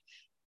Randy.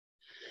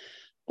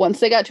 Once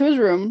they got to his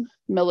room,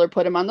 Miller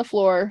put him on the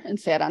floor and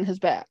sat on his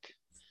back.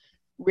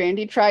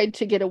 Randy tried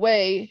to get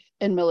away,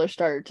 and Miller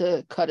started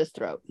to cut his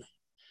throat.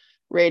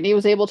 Randy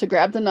was able to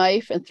grab the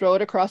knife and throw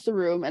it across the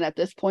room, and at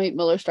this point,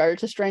 Miller started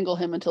to strangle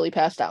him until he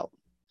passed out.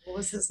 What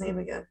was his name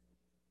again?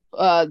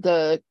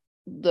 The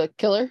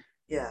killer?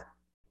 Yeah.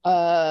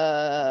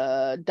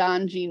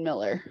 Don Gene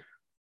Miller.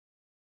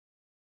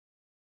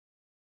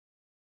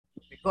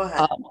 Go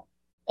ahead.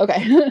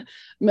 Okay.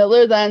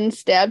 Miller then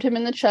stabbed him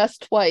in the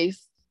chest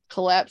twice,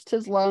 collapsed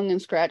his lung,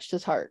 and scratched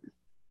his heart.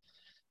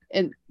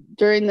 And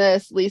during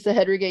this, Lisa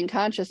had regained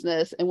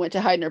consciousness and went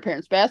to hide in her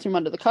parents' bathroom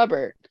under the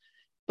cupboard.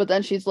 But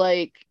then she's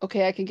like,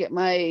 okay, I can get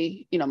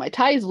my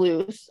ties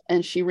loose.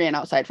 And she ran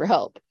outside for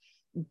help.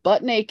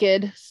 Butt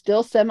naked,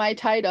 still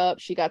semi-tied up.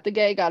 She got the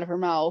gag out of her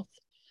mouth.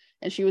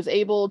 And she was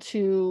able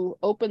to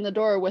open the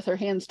door with her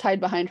hands tied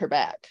behind her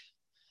back.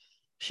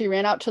 She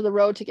ran out to the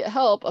road to get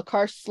help. A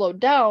car slowed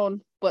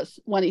down, but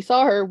when he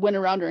saw her, went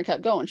around her and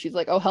kept going. She's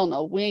like, oh, hell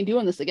no, we ain't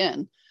doing this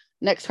again.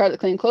 Next car that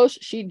came close,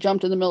 she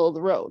jumped in the middle of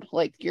the road.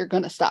 Like, you're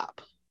going to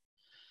stop.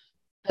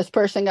 This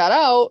person got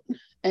out,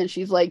 and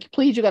she's like,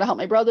 please, you got to help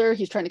my brother.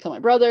 He's trying to kill my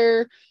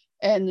brother.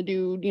 And the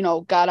dude,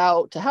 got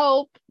out to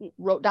help,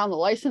 wrote down the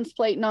license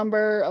plate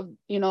number of,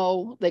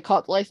 they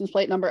caught the license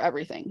plate number,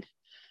 everything.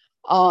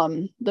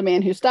 The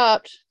man who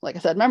stopped, like I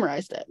said,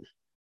 memorized it.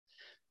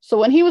 So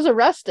when he was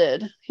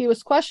arrested, he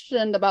was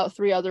questioned about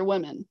 3 other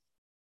women.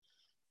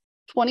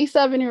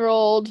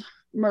 27-year-old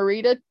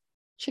Marita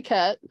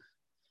Chiquette,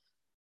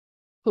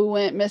 who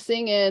went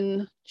missing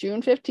in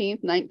June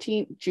 15th,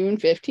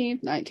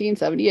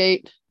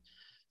 1978.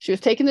 She was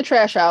taking the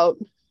trash out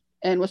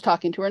and was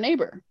talking to her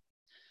neighbor.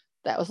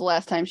 That was the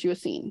last time she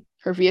was seen.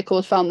 Her vehicle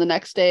was found the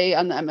next day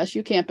on the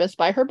MSU campus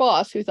by her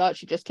boss, who thought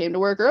she just came to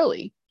work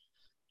early.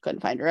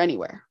 Couldn't find her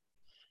anywhere.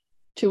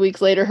 2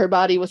 weeks later, her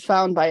body was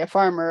found by a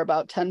farmer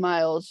about 10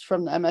 miles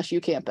from the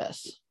MSU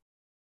campus.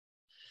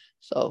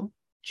 So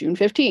June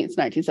 15th,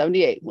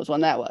 1978 was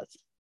when that was.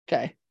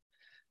 Okay.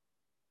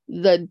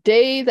 The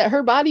day that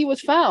her body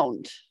was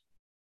found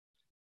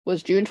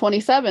was June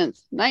 27th,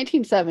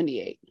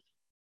 1978.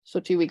 So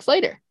 2 weeks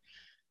later,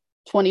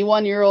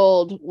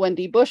 21-year-old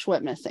Wendy Bush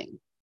went missing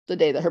the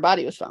day that her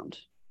body was found.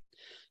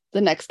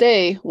 The next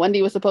day,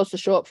 Wendy was supposed to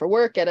show up for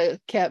work at a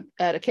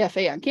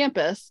cafe on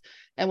campus.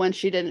 And when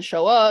she didn't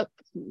show up,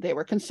 they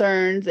were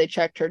concerned. They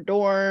checked her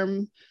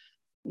dorm.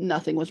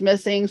 Nothing was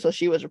missing, so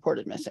she was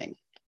reported missing.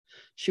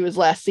 She was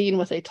last seen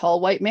with a tall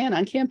white man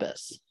on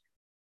campus.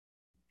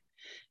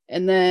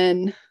 And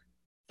then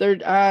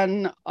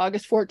on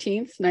August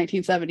 14th,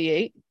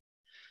 1978,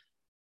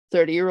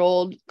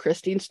 30-year-old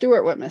Christine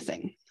Stewart went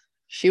missing.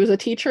 She was a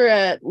teacher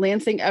at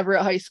Lansing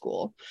Everett High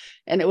School,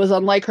 and it was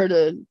unlike her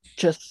to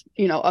just,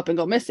 up and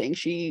go missing.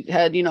 She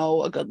had,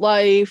 a good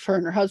life. Her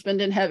and her husband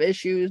didn't have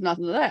issues,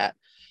 nothing of that.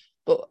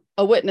 But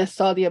a witness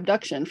saw the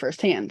abduction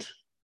firsthand.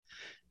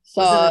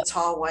 Was it a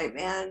tall white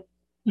man?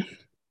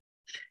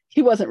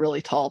 He wasn't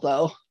really tall,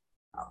 though.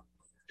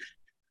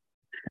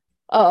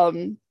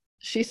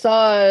 She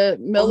saw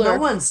Miller. Well,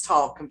 no one's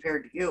tall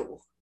compared to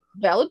you.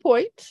 Valid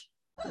point.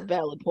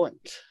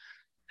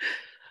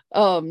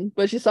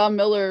 But she saw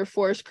Miller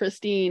force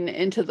Christine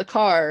into the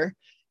car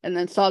and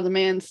then saw the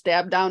man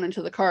stab down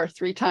into the car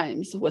 3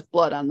 times with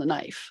blood on the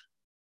knife.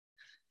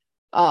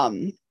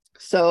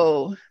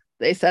 So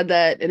they said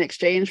that in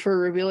exchange for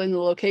revealing the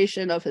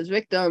location of his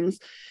victims,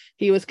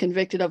 he was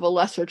convicted of a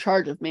lesser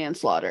charge of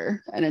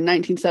manslaughter. And in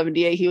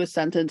 1978, he was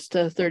sentenced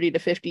to 30 to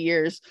 50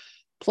 years,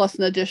 plus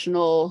an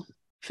additional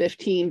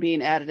 15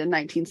 being added in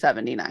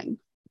 1979.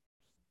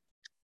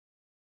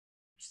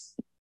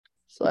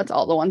 So that's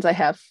all the ones I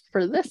have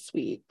for this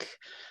week.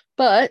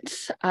 But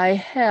I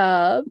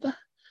have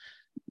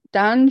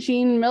Don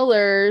Gene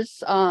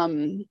Miller's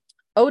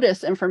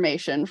Otis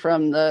information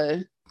from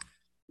the...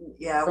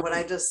 Yeah, when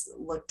I just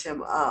looked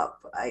him up,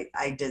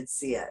 I did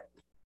see it.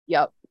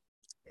 Yep.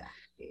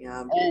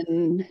 Yeah.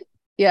 And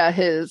yeah,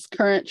 his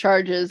current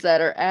charges that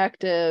are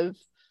active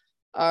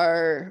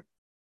are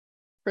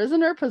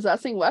prisoner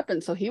possessing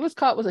weapons. So he was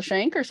caught with a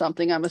shank or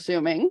something, I'm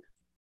assuming.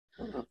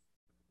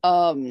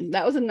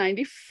 That was in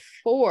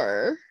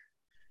 94.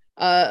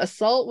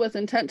 Assault with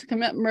intent to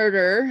commit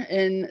murder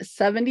in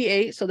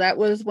 78. So that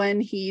was when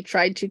he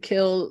tried to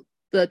kill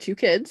the 2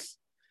 kids,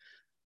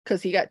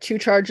 because he got 2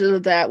 charges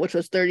of that, which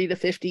was 30 to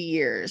 50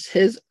 years.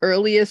 His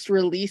earliest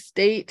release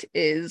date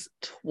is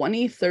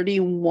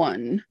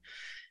 2031,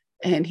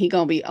 and he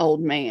gonna be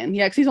old man.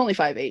 Yeah, because he's only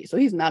 5'8", so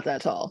he's not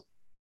that tall.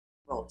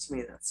 Well, to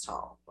me, that's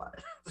tall,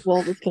 but...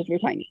 Well, it's because you're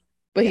tiny.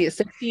 But he is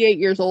 68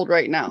 years old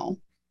right now.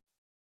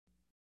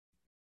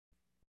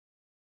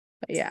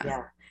 But yeah.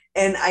 Yeah.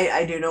 And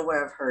I do know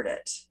where I've heard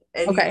it.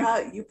 And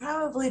Okay. you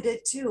probably did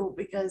too,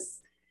 because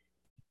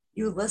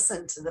you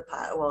listened to the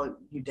pod. Well,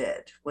 you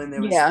did when there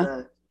was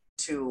the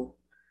 2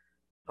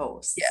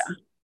 posts. Yeah.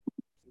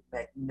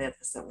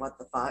 Magnificent. What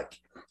the fuck?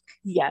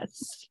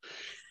 Yes.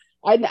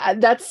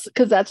 That's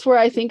because that's where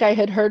I think I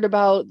had heard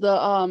about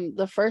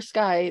the first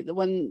guy, the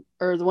one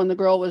or the one the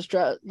girl was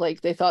dressed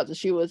like they thought that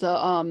she was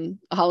a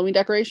Halloween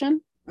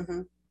decoration.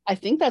 Hmm. I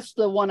think that's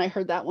the one I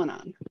heard that one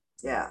on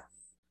Yeah.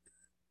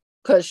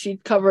 because she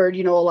covered,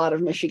 a lot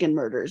of Michigan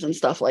murders and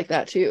stuff like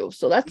that too.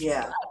 So that's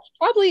Yeah.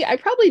 probably I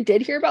probably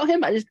did hear about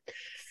him. I just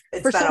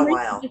It's for been some a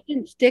reason it while. just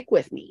didn't stick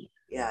with me.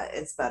 Yeah,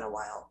 it's been a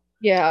while.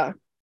 Yeah.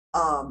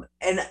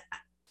 And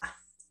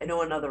I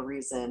know another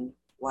reason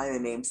why the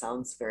name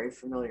sounds very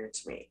familiar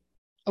to me.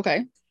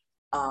 Okay.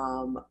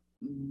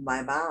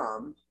 My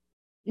mom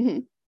Hmm.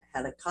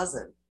 had a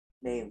cousin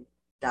named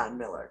Don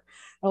Miller.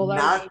 Oh,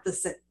 Not the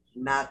same,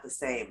 not the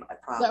same, I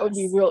that would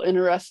be promise. real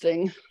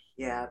interesting.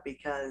 Yeah,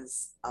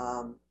 because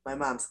my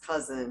mom's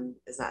cousin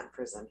is not in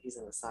prison. He's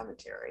in the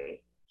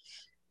cemetery.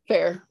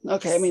 Fair.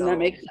 Okay. I mean, that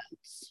makes So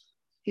sense.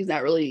 He's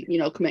not really,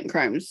 committing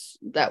crimes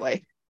that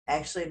way.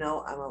 actually,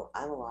 no,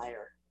 I'm a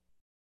liar.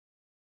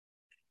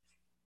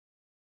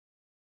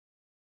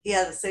 He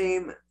had the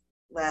same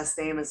last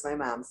name as my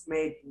mom's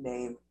maiden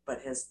name,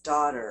 but his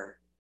daughter.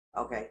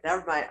 Okay,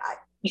 never mind.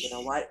 You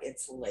know what?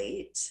 It's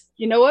late.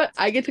 You know what?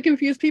 I get to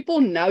confuse people.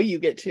 Now you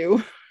get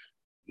to.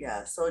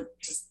 Yeah, so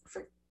just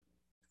forget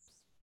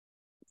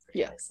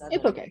Yeah, I said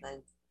it's okay.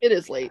 anything. It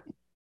is Yeah, late.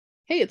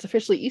 Hey, it's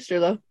officially Easter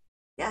though.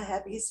 yeah.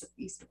 Happy Easter,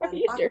 Easter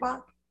Happy bunny, bok Easter.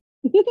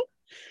 bok.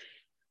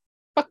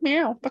 Fuck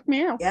meow. Fuck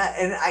meow. Yeah,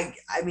 and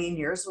I mean,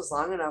 yours was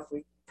long enough.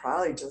 We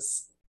probably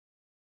just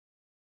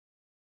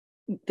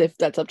If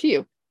that's up to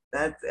you.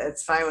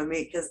 that's fine with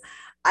me because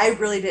I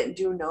really didn't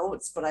do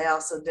notes, but I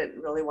also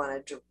didn't really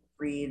want to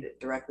read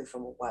directly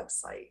from a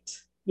website.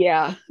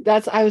 Yeah,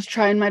 I was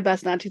trying my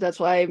best not to. That's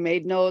why I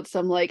made notes.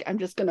 I'm like, I'm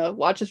just gonna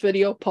watch this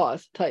video,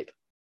 pause, type,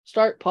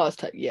 start, pause,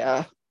 type.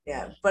 Yeah,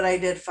 Yeah, but I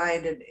did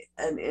find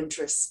an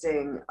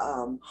interesting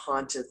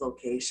haunted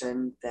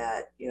location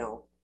that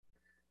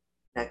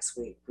next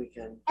week we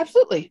can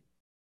absolutely.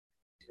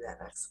 do that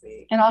next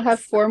week. And I'll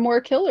have 4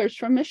 more killers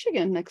from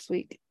Michigan next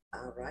week.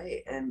 All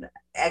right, and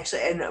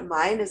actually, and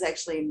mine is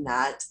actually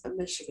not a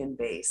Michigan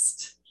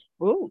based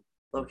Ooh,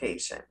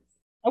 location.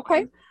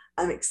 okay.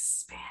 I'm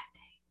expanding.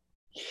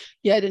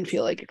 Yeah, I didn't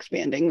feel like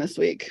expanding this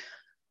week.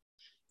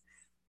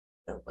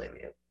 Don't blame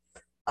you.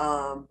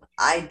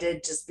 I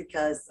did just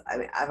because I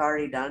mean I've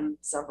already done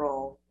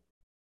several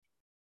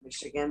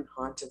Michigan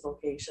haunted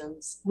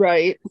locations,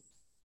 Right.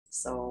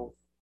 so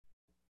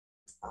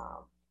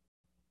um,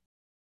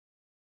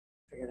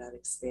 figured I'd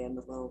expand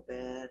a little bit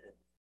and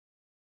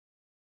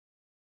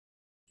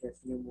get a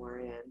few more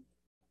in.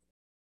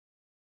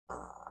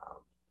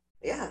 Um,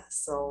 yeah,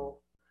 so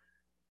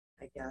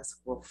I guess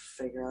we'll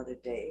figure out a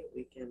day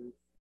we can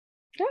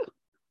Yeah,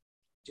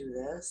 do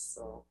this.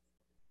 So,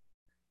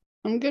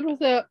 I'm good with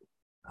that.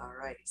 all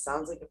right,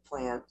 sounds like a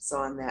plan. So,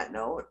 on that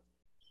note,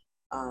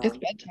 It's um,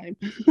 bedtime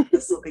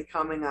this will be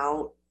coming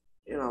out,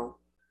 in a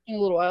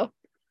little while.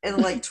 in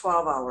like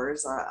 12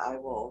 hours. I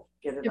will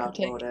get it Give or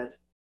take. uploaded.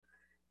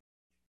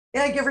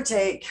 Yeah, give or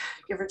take,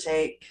 give or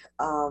take.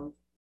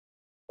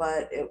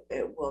 But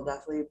it will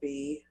definitely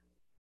be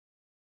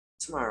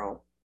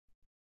tomorrow.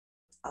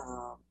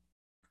 Um,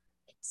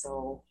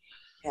 so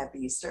happy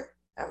Easter,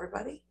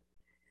 everybody.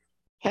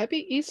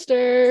 Happy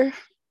Easter.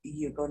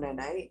 You go night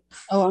night.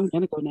 Oh, I'm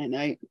gonna go night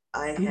night.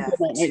 I I'm gonna go have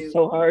night night to.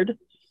 so hard.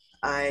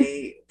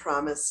 I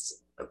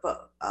promised,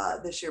 but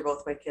this year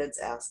both my kids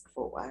asked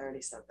for. I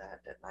already said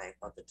that, didn't I?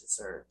 About the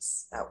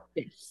desserts. Oh,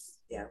 Yes.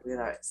 yeah, we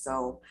got.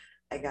 So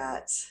I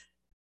got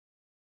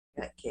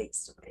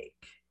cakes to make.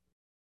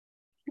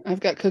 I've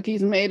got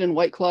cookies made and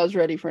White Claws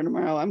ready for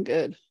tomorrow. I'm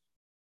good.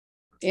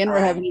 And we're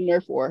I having a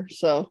Nerf war,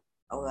 so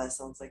Oh, that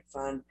sounds like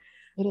fun.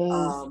 it is.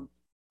 Um,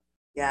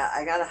 yeah,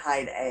 I gotta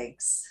hide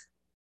eggs.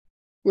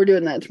 We're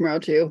doing that tomorrow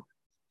too.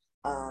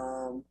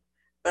 Um,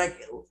 but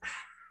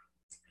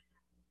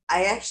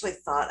I actually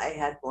thought I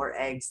had more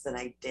eggs than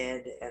I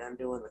did, and I'm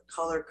doing the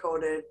color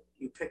coded.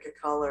 You pick a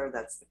color,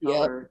 that's the Yep.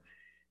 color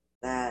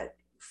that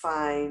you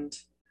find.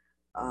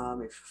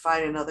 If you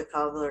find another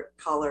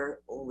color,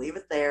 we'll leave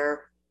it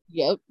there.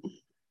 Yep.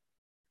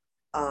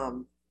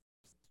 Um,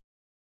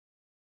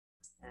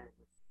 and,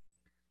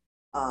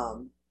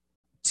 um,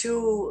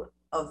 two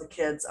of the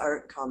kids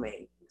aren't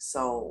coming,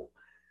 so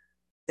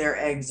their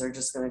eggs are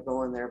just going to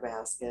go in their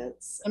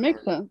baskets. That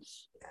makes And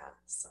sense. yeah,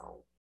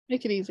 so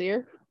Make it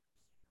easier.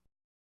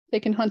 They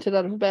can hunt it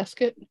out of a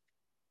basket.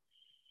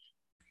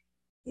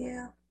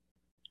 yeah,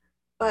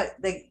 but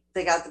they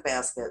got the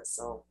basket,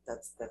 so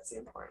that's the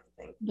important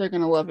thing. They're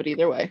gonna love it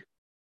either way.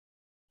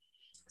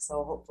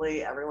 So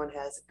hopefully everyone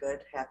has a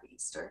good, happy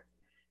Easter,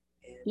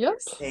 and you're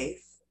Yep.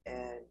 safe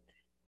and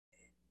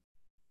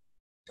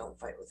don't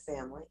fight with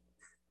family.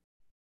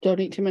 Don't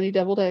eat too many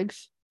deviled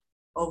eggs.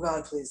 Oh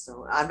God, please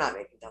don't. I'm not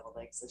making deviled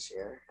eggs this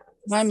year.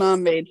 My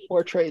mom made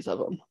 4 trays of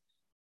them.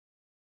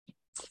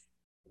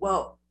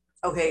 Well,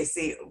 okay.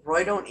 See,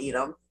 Roy don't eat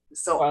them,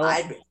 so Well,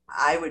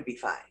 I would be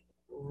fine.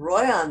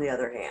 Roy, on the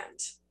other hand,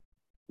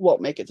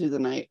 won't make it through the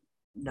night.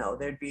 no,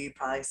 there'd be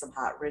probably some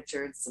hot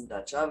Richards, some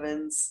Dutch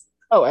ovens.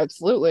 Oh,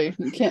 absolutely.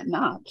 You can't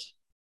not.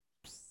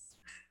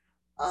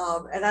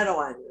 And I don't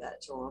want to do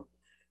that to him.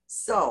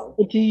 So,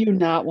 But do you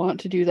not want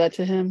to do that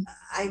to him?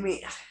 I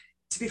mean,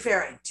 to be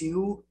fair, I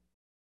do,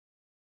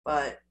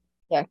 but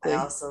I Exactly.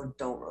 also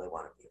don't really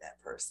want to be that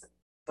person.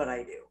 But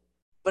I do.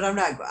 But I'm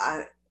not.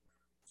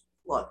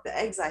 Look, the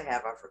eggs I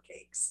have are for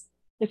cakes.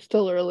 It's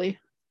still early.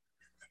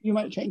 You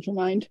might change your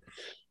mind.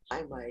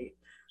 I might.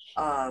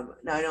 Now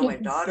I know my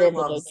Still daughter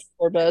able to go loves.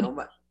 for I bed.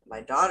 know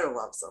my daughter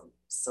loves them.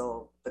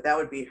 So, but that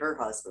would be her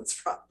husband's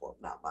problem,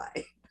 not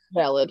mine.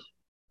 Valid.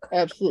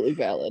 Absolutely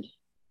valid.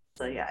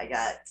 So yeah, I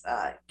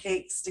got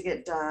cakes to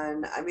get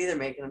done. I'm either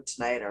making them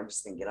tonight or I'm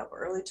just gonna get up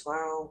early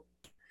tomorrow,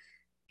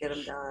 get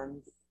them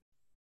done.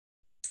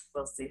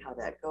 We'll see how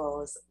that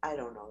goes. I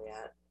don't know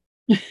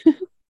yet.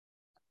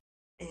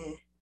 Eh.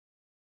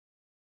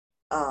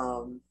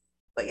 Um,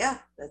 but yeah,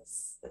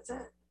 that's it.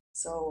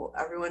 So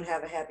everyone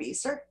have a happy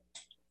Easter,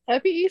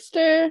 Happy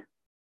Easter.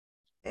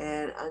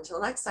 and until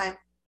next time,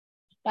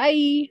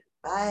 Bye.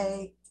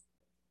 bye.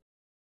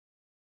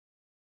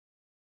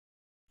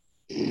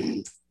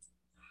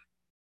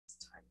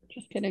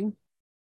 Just kidding.